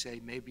this and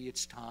say maybe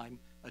it's time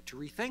to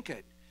rethink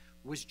it.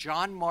 Was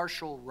John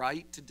Marshall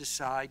right to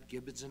decide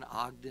Gibbons and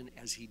Ogden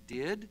as he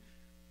did?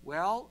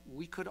 Well,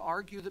 we could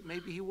argue that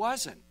maybe he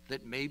wasn't,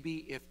 that maybe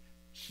if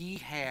he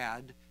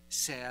had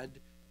said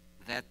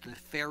that the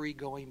ferry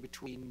going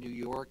between New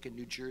York and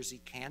New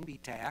Jersey can be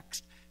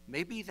taxed,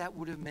 maybe that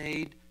would have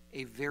made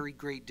a very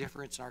great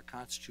difference in our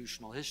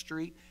constitutional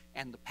history,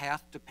 and the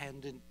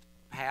path-dependent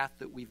path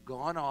that we've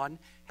gone on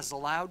has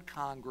allowed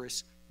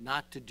Congress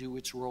not to do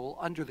its role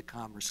under the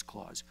Commerce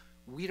Clause.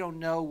 We don't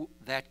know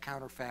that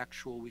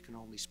counterfactual. We can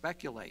only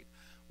speculate.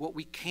 What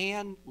we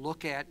can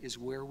look at is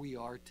where we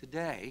are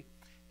today,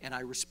 and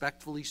I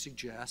respectfully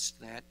suggest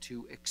that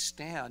to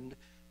extend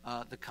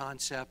the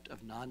concept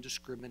of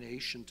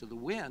non-discrimination to the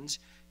Wynnes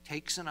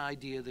takes an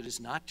idea that is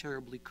not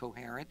terribly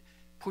coherent,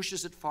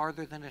 pushes it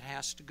farther than it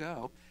has to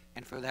go,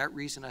 and for that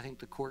reason I think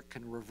the court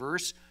can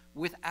reverse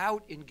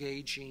without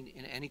engaging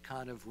in any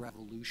kind of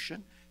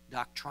revolution,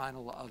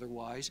 doctrinal or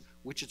otherwise,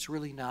 which it's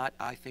really not,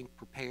 I think,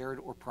 prepared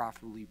or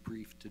properly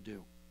briefed to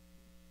do.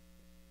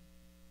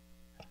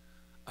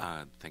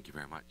 Thank you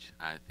very much.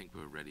 I think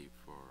we're ready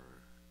for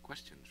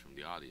questions from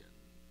the audience.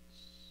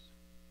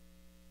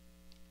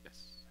 Yes.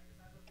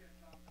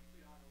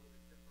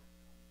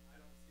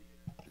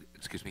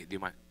 Excuse me. Do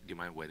you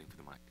mind waiting for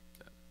the mic?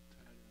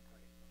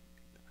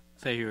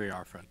 Say who you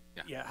are, Fred.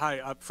 Yeah,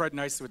 hi, I'm Fred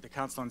Nicely with the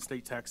Council on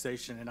State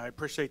Taxation, and I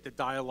appreciate the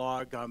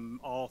dialogue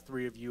all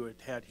three of you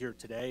had here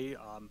today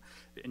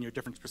and your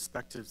different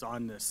perspectives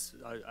on this.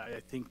 I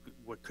think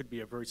what could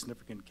be a very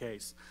significant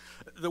case.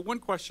 The one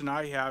question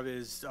I have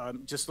is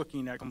just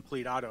looking at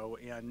Complete Auto,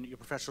 and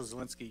Professor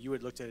Zielinski, you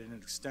had looked at it in an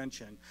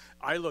extension.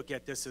 I look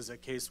at this as a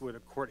case where the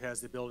court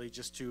has the ability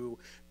just to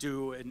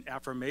do an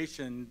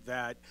affirmation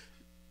that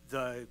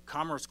the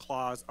Commerce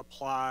Clause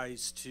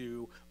applies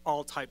to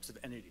all types of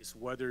entities,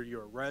 whether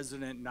you're a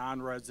resident,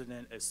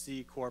 non-resident, a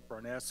C Corp, or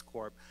an S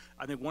Corp.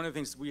 I think one of the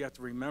things we have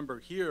to remember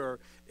here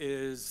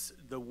is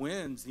the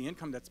Wynnes, the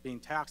income that's being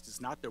taxed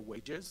is not their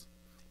wages.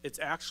 It's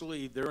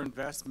actually their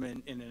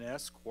investment in an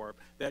S Corp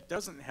that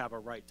doesn't have a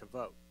right to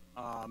vote.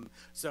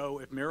 So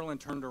if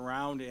Maryland turned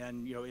around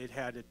and it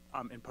had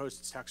imposed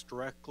its tax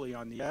directly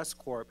on the S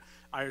Corp,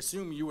 I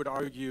assume you would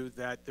argue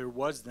that there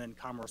was then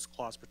Commerce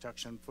Clause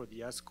protection for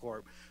the S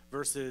Corp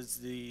versus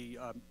the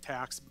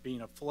tax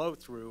being a flow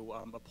through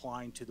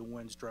applying to the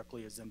Wynnes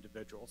directly as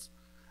individuals.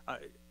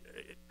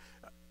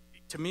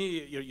 To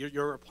me,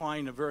 you're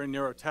applying a very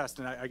narrow test,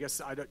 and I guess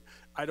I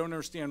don't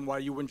understand why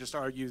you wouldn't just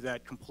argue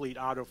that Complete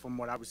Auto, from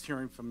what I was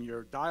hearing from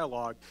your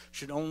dialogue,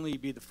 should only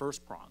be the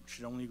first prong,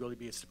 should only really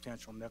be a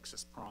substantial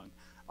nexus prong.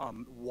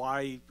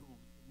 Why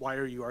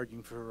are you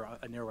arguing for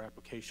a narrow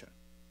application?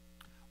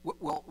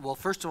 Well,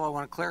 first of all, I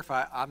want to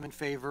clarify, I'm in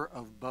favor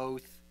of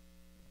both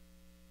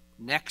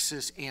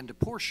nexus and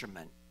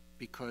apportionment.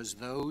 because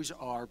those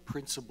are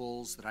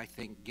principles that I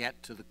think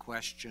get to the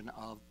question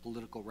of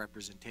political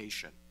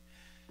representation.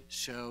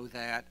 So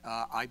that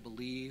I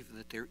believe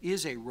that there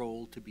is a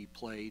role to be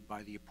played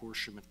by the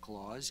apportionment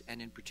clause,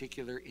 and in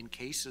particular in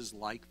cases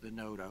like the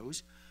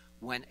NOTOs,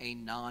 when a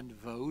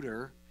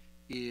non-voter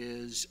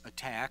is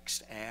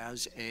taxed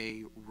as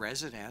a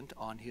resident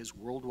on his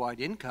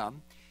worldwide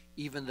income,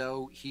 even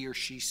though he or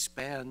she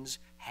spends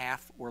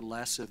half or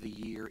less of the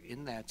year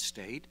in that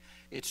state.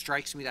 It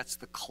strikes me that's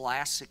the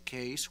classic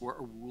case where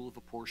a rule of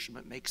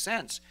apportionment makes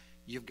sense.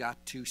 You've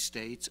got two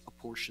states,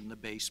 apportion the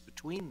base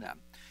between them.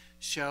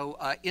 So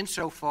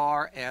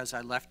insofar as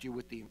I left you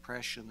with the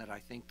impression that I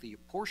think the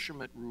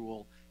apportionment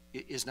rule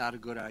is not a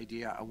good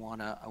idea, I want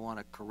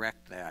to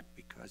correct that,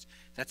 because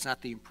that's not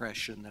the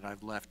impression that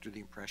I've left, or the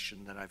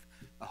impression that I've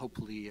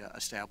hopefully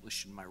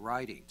established in my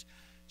writings.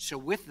 So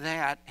with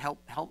that,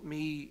 help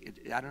me,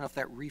 I don't know if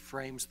that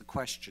reframes the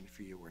question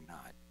for you or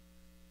not.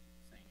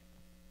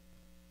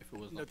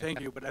 No, thank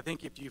you. But I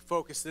think if you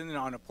focus in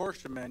on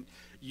apportionment,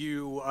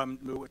 you,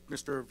 with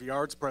Mr.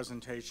 Viard's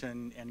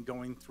presentation and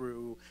going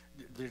through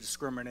the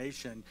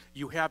discrimination,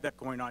 you have that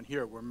going on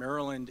here, where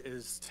Maryland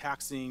is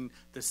taxing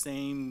the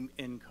same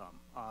income,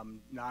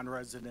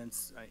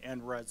 non-residents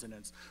and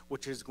residents,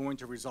 which is going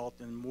to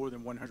result in more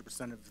than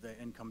 100% of the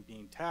income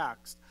being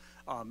taxed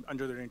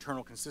under their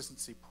internal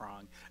consistency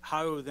prong.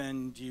 How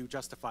then do you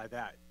justify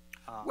that?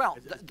 Well,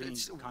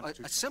 it's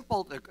a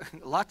simple,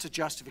 lots of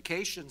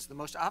justifications. The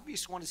most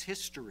obvious one is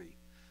history.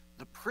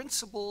 The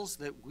principles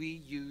that we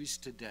use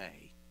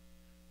today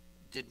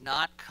did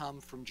not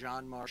come from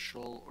John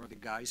Marshall or the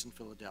guys in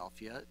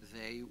Philadelphia.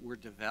 They were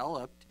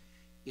developed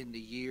in the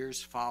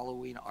years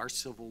following our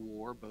Civil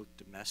War, both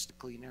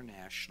domestically and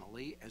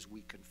internationally, as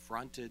we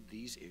confronted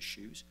these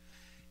issues.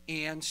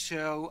 And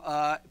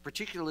so,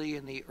 particularly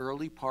in the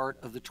early part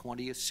of the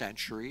 20th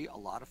century, a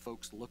lot of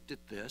folks looked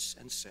at this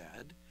and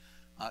said,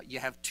 you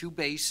have two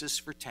bases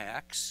for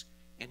tax,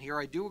 and here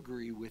I do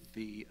agree with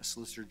the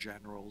Solicitor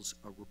General's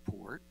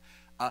report.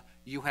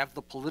 You have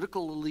the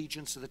political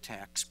allegiance of the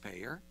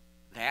taxpayer.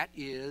 That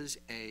is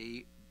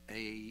a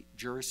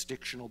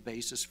jurisdictional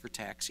basis for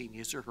taxing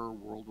his or her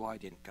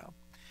worldwide income.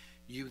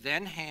 You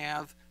then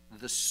have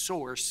the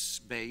source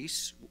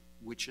base,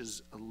 which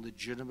is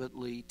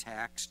legitimately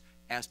taxed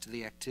as to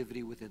the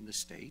activity within the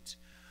states.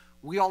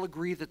 We all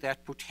agree that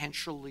that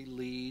potentially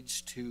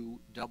leads to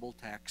double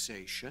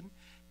taxation.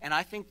 And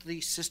I think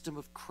the system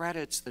of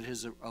credits that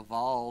has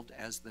evolved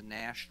as the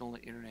national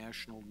and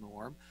international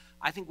norm,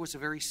 I think was a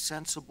very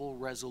sensible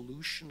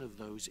resolution of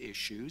those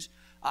issues.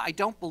 I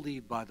don't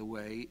believe, by the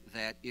way,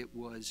 that it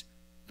was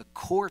the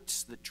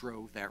courts that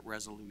drove that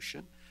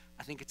resolution.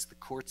 I think it's the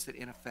courts that,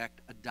 in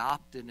effect,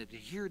 adopted and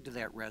adhered to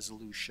that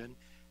resolution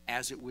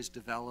as it was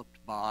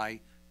developed by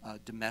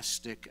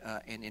domestic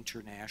and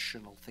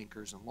international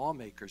thinkers and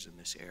lawmakers in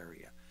this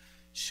area.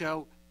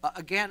 So,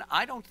 again,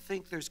 I don't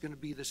think there's going to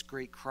be this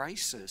great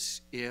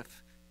crisis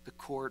if the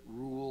court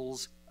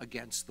rules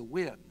against the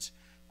Wynnes.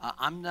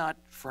 I'm not,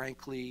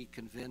 frankly,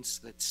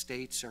 convinced that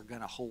states are going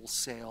to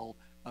wholesale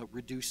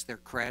reduce their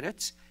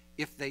credits.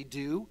 If they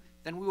do,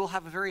 then we will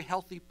have a very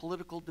healthy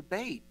political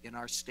debate in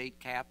our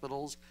state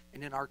capitals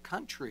and in our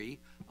country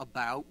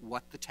about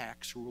what the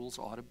tax rules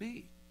ought to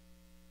be.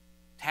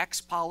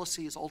 Tax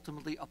policy is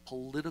ultimately a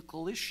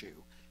political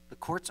issue. The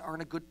courts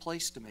aren't a good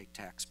place to make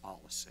tax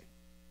policy.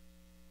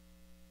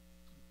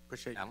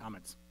 Appreciate your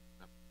comments.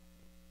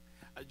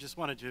 I just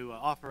wanted to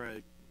offer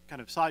a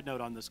kind of side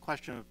note on this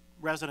question of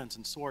residence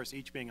and source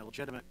each being a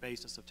legitimate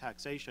basis of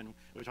taxation,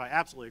 which I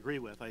absolutely agree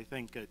with. I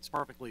think it's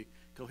perfectly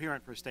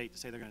coherent for a state to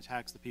say they're going to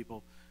tax the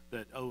people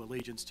that owe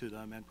allegiance to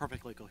them, and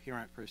perfectly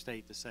coherent for a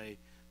state to say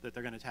that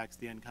they're going to tax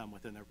the income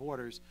within their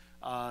borders.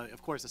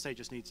 Of course, the state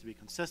just needs to be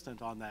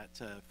consistent on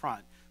that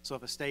front. So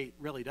if a state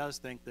really does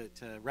think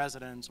that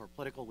residence or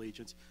political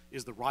allegiance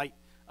is the right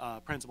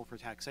principle for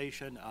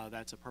taxation,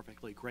 that's a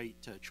perfectly great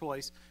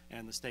choice,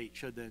 and the state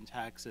should then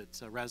tax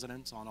its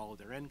residents on all of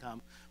their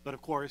income. But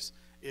of course,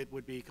 it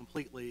would be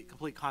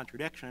complete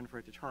contradiction for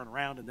it to turn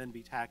around and then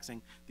be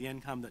taxing the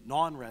income that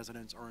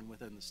non-residents earn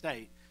within the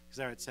state, because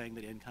there it's saying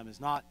that income is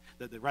not,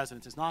 that the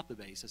residence is not the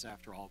basis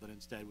after all, that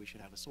instead we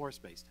should have a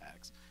source-based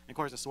tax. And of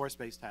course, a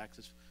source-based tax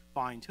is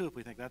fine too if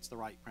we think that's the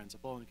right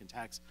principle, and we can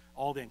tax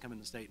all the income in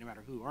the state no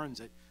matter who earns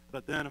it.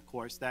 But then, of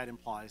course, that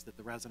implies that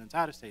the resident's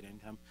out-of-state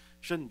income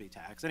shouldn't be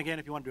taxed. And again,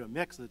 if you want to do a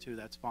mix of the two,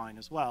 that's fine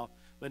as well.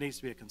 But it needs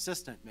to be a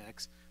consistent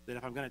mix, that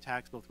if I'm going to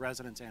tax both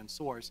residence and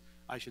source,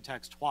 I should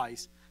tax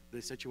twice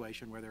the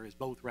situation where there is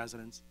both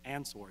residence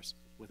and source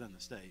within the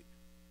state.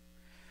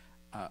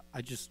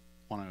 I just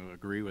want to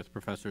agree with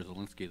Professor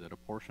Zielinski that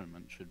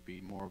apportionment should be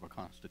more of a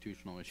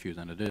constitutional issue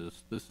than it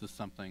is. This is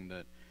something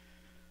that,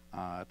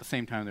 at the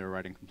same time they were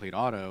writing Complete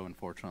Auto,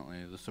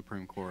 unfortunately, the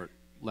Supreme Court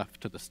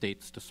left to the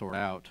states to sort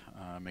out,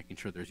 making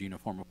sure there's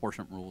uniform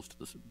apportionment rules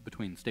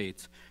between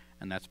states,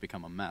 and that's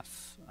become a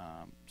mess.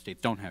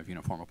 States don't have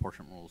uniform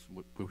apportionment rules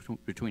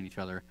between each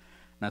other,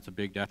 and that's a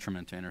big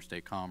detriment to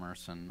interstate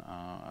commerce, and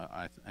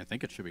I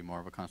think it should be more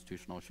of a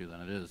constitutional issue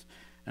than it is.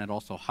 And it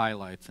also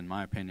highlights, in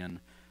my opinion,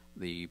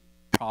 the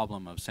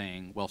problem of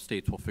saying, well,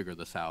 states will figure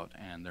this out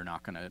and they're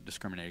not going to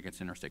discriminate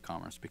against interstate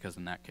commerce, because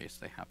in that case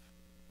they have.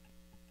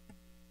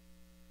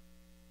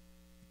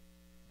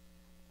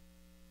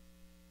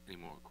 Any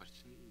more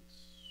questions?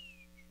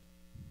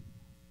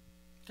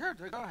 Sure,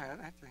 go ahead.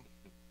 I think.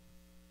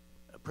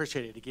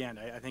 Appreciate it again.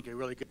 I think a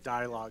really good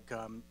dialogue.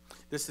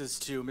 This is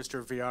to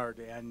Mr. Viard,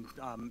 and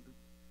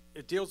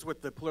it deals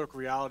with the political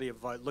reality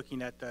of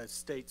looking at the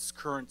state's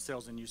current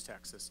sales and use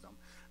tax system.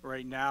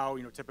 Right now,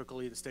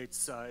 typically the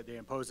states, they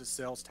impose a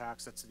sales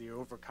tax, that's the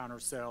over-counter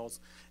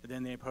sales, and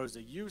then they impose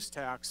a use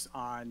tax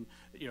on,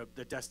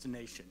 the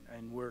destination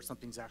and where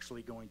something's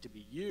actually going to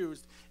be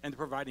used, and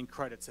providing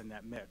credits in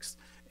that mix.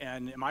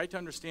 And am I to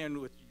understand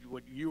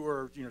what you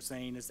were,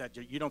 saying is that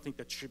you don't think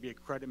that should be a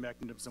credit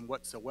mechanism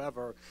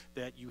whatsoever,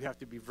 that you have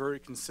to be very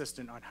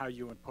consistent on how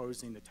you're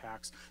imposing the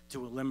tax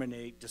to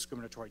eliminate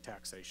discriminatory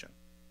taxation?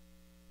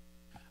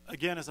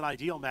 Again, as an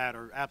ideal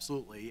matter,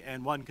 absolutely,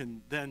 and one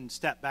can then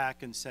step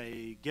back and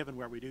say, given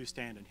where we do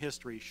stand in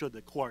history, should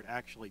the court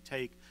actually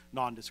take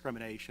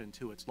non-discrimination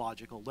to its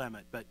logical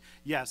limit? But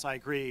yes, I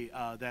agree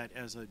that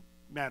as a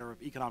matter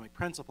of economic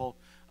principle,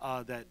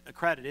 that a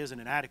credit is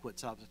an inadequate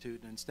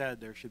substitute, and instead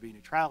there should be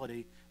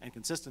neutrality and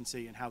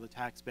consistency in how the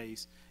tax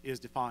base is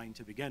defined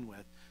to begin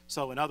with.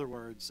 So in other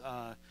words,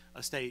 a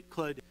state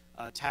could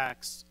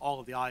tax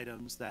all of the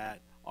items that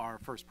are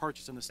first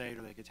purchased in the state,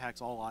 or they could tax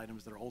all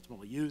items that are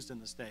ultimately used in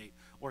the state,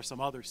 or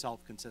some other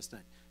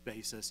self-consistent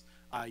basis.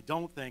 I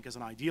don't think, as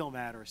an ideal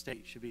matter, a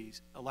state should be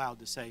allowed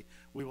to say,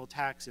 we will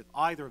tax if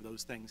either of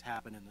those things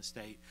happen in the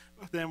state,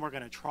 but then we're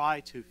going to try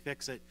to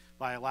fix it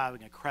by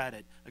allowing a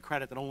credit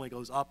that only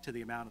goes up to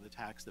the amount of the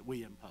tax that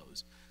we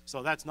impose.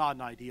 So that's not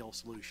an ideal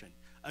solution.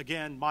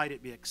 Again, might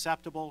it be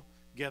acceptable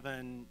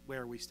given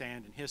where we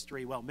stand in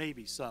history? Well,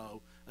 maybe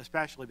so,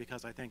 especially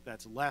because I think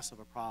that's less of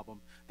a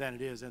problem than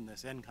it is in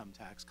this income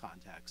tax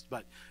context.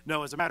 But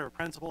no, as a matter of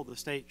principle, the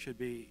state should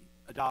be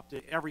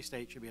every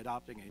state should be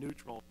adopting a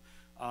neutral,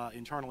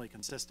 internally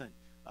consistent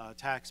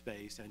tax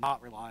base, and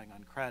not relying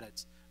on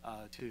credits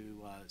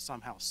to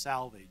somehow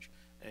salvage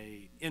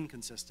a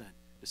inconsistent,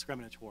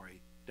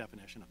 discriminatory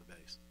definition of the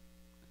base.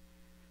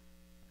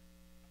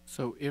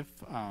 So if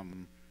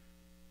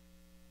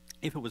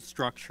it was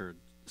structured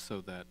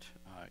so that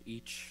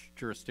each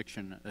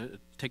jurisdiction,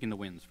 taking the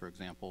Wynnes, for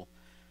example,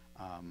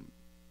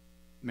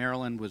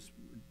 Maryland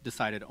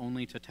decided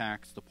only to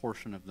tax the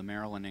portion of the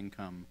Maryland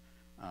income,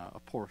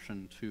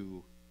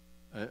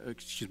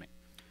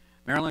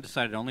 Maryland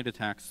decided only to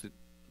tax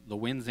the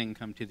Wynnes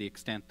income to the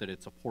extent that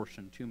it's a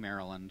portion to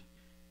Maryland,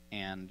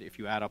 and if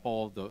you add up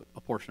all of the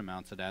apportion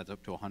amounts, it adds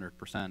up to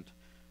 100%.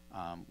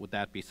 Would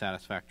that be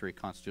satisfactory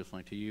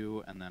constitutionally to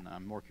you? And then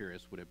I'm more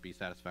curious, would it be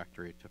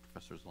satisfactory to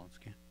Professor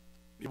Zielinski?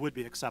 It would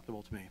be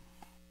acceptable to me.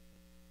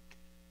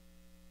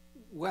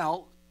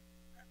 Well,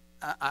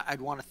 I'd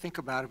want to think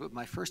about it, but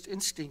my first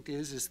instinct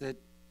is that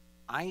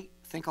I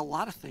think a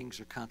lot of things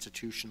are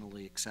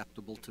constitutionally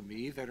acceptable to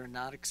me that are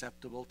not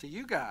acceptable to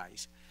you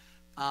guys.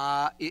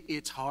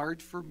 It's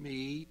hard for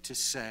me to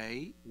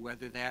say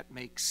whether that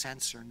makes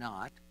sense or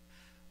not,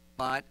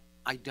 but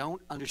I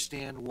don't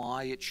understand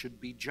why it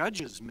should be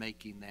judges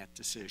making that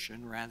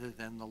decision rather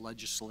than the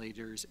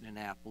legislators in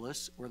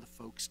Annapolis or the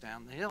folks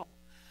down the hill.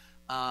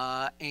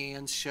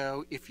 And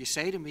so if you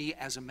say to me,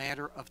 as a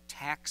matter of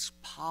tax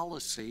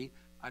policy,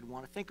 I'd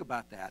want to think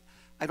about that.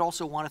 I'd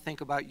also want to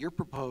think about your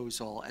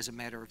proposal as a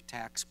matter of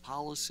tax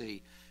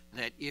policy,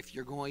 that if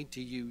you're going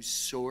to use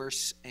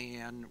source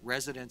and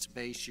residence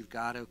base, you've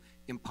got to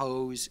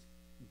impose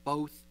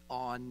both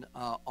on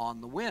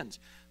the Wynnes.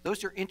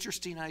 Those are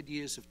interesting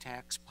ideas of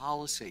tax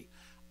policy.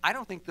 I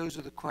don't think those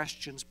are the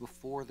questions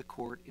before the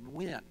court in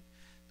Wynne.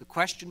 The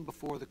question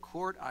before the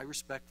court, I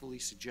respectfully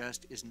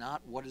suggest, is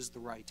not what is the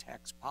right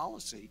tax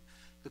policy.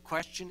 The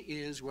question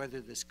is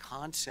whether this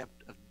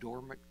concept of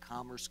dormant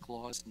commerce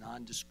clause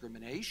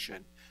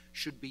non-discrimination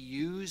should be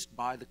used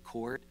by the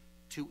court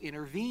to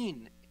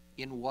intervene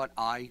in what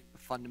I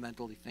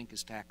fundamentally think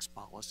is tax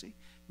policy.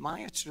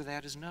 My answer to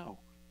that is no.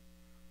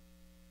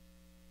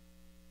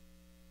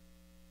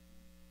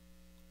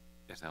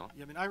 Yes, Alan?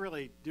 Yeah, I mean, I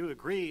really do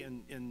agree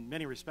in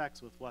many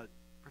respects with what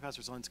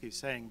Professor Zielinski is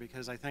saying,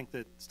 because I think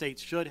that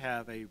states should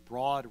have a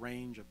broad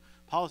range of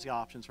policy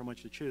options from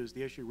which to choose.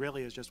 The issue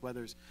really is just whether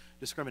there's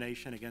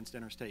discrimination against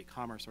interstate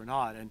commerce or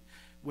not. And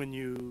when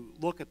you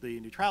look at the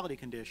neutrality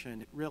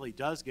condition, it really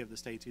does give the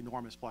states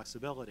enormous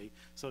flexibility.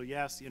 So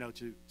yes,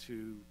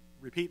 to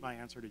repeat my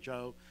answer to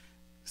Joe,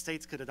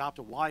 states could adopt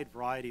a wide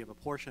variety of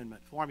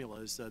apportionment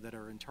formulas that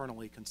are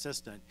internally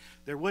consistent.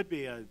 There would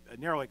be a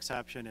narrow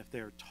exception if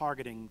they're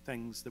targeting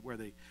things where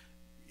the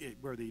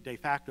de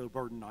facto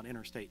burden on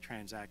interstate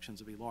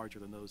transactions would be larger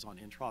than those on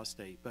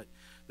intrastate. But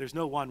there's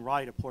no one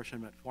right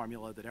apportionment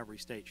formula that every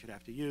state should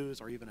have to use,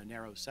 or even a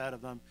narrow set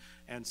of them.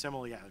 And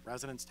similarly,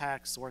 residence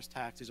tax, source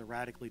taxes are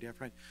radically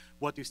different.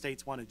 What do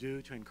states want to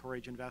do to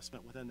encourage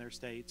investment within their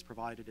states,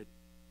 provided it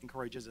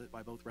encourages it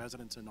by both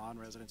residents and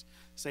non-residents?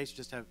 States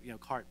just have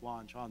carte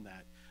blanche on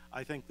that.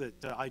 I think that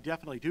I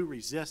definitely do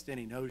resist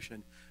any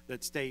notion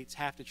that states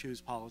have to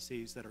choose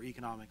policies that are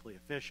economically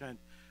efficient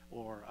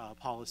or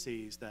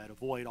policies that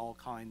avoid all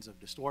kinds of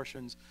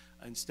distortions.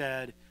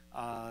 Instead,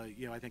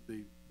 you know, I think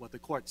what the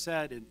court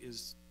said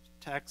is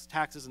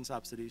taxes and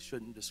subsidies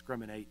shouldn't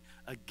discriminate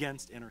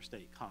against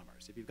interstate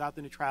commerce. If you've got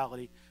the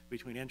neutrality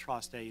between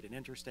intrastate and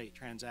interstate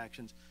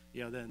transactions,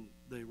 you know, then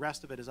the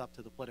rest of it is up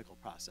to the political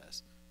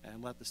process,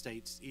 and let the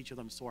states, each of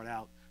them, sort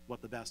out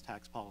what the best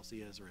tax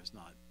policy is or is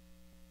not.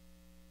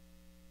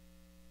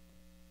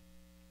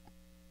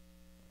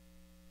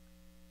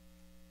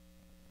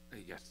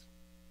 Yes,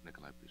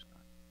 Nikolai, please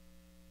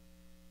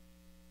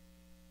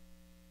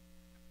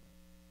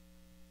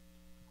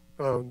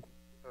go ahead.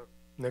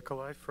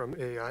 Nikolai from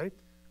AI.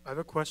 I have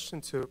a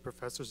question to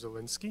Professor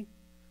Zielinski.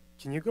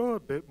 Can you go a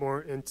bit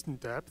more in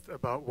depth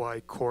about why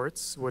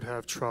courts would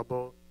have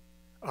trouble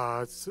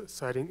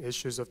citing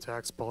issues of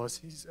tax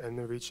policies and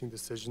reaching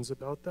decisions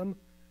about them,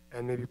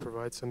 and maybe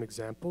provide some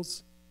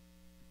examples?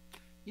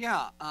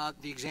 Yeah,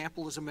 the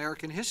example is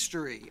American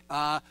history.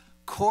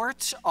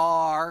 Courts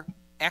are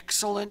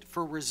excellent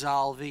for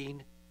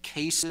resolving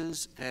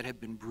cases that have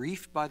been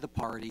briefed by the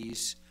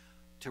parties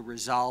to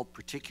resolve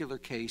particular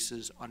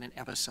cases on an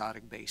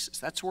episodic basis.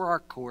 That's where our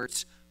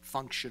courts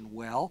function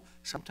well.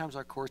 Sometimes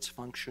our courts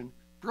function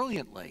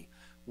brilliantly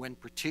when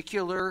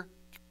particular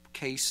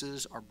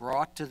cases are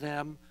brought to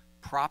them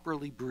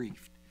properly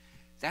briefed.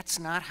 That's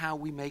not how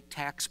we make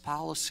tax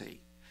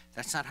policy.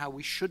 That's not how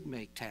we should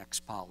make tax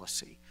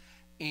policy.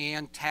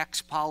 And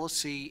tax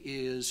policy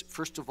is,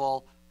 first of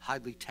all,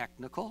 highly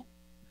technical.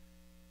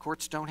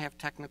 Courts don't have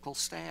technical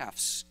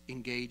staffs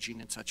engaging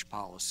in such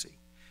policy.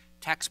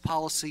 Tax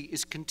policy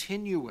is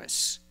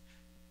continuous.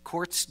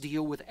 Courts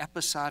deal with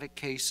episodic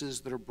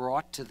cases that are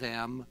brought to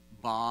them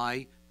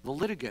by the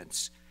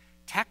litigants.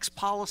 Tax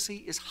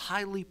policy is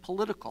highly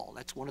political.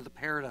 That's one of the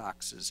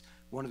paradoxes.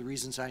 One of the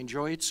reasons I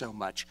enjoy it so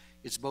much.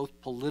 It's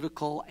both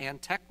political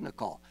and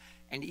technical.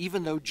 And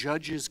even though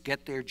judges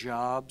get their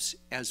jobs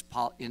as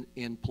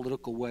in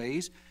political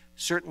ways,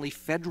 certainly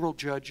federal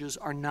judges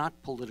are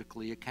not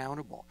politically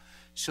accountable.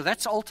 So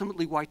that's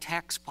ultimately why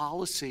tax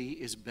policy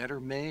is better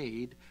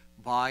made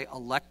by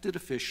elected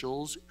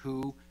officials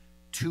who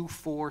 2,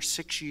 4,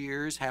 6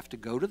 years have to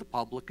go to the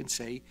public and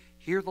say,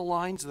 here are the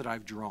lines that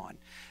I've drawn.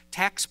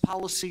 Tax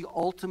policy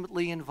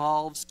ultimately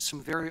involves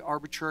some very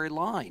arbitrary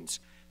lines.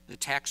 The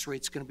tax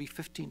rate's going to be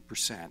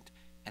 15%,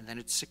 and then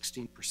it's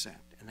 16%,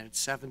 and then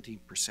it's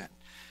 17%.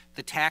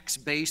 The tax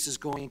base is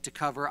going to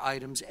cover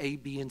items A,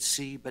 B, and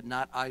C, but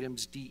not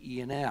items D, E,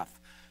 and F.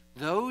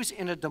 Those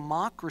in a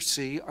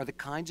democracy are the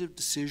kinds of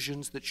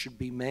decisions that should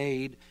be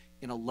made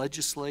in a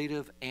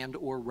legislative and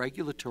or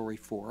regulatory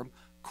forum.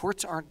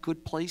 Courts aren't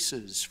good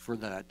places for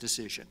that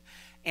decision.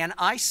 And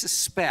I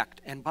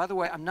suspect, and by the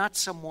way, I'm not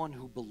someone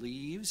who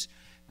believes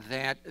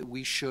that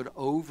we should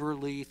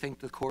overly think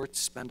the courts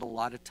spend a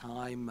lot of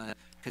time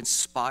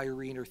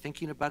conspiring or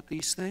thinking about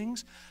these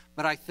things,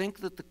 but I think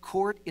that the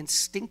court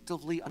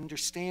instinctively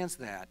understands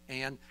that.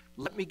 And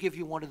let me give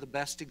you one of the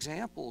best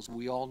examples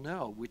we all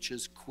know, which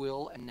is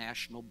Quill and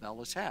National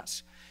Bellis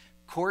Hess.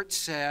 Court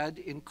said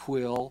in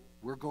Quill,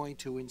 we're going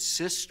to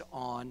insist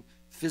on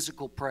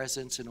physical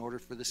presence in order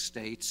for the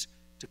states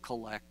to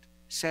collect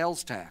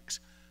sales tax.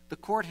 The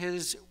court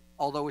has,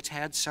 although it's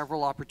had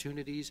several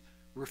opportunities,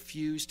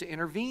 refused to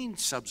intervene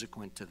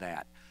subsequent to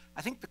that.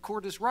 I think the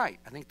court is right.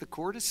 I think the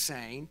court is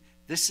saying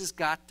this has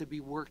got to be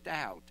worked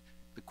out.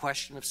 The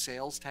question of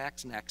sales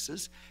tax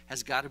nexus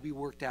has got to be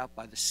worked out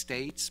by the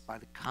states, by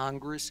the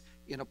Congress,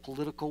 in a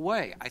political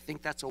way. I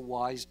think that's a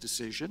wise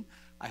decision.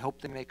 I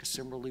hope they make a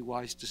similarly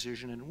wise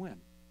decision and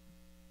win.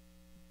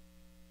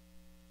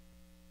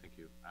 Thank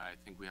you. I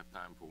think we have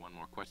time for one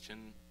more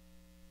question,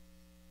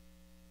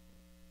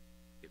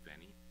 if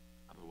any.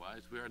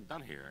 Otherwise, we are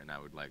done here, and I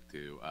would like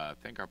to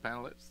thank our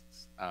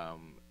panelists.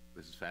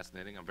 This is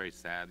fascinating. I'm very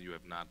sad you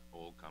have not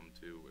all come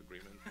to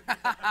agreement.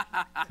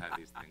 That's how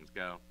these things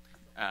go.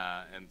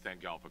 And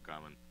thank y'all for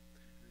coming.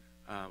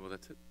 Well,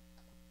 that's it.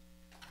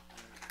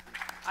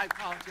 I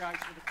apologize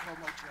for the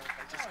promo joke.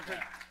 I just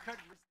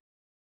couldn't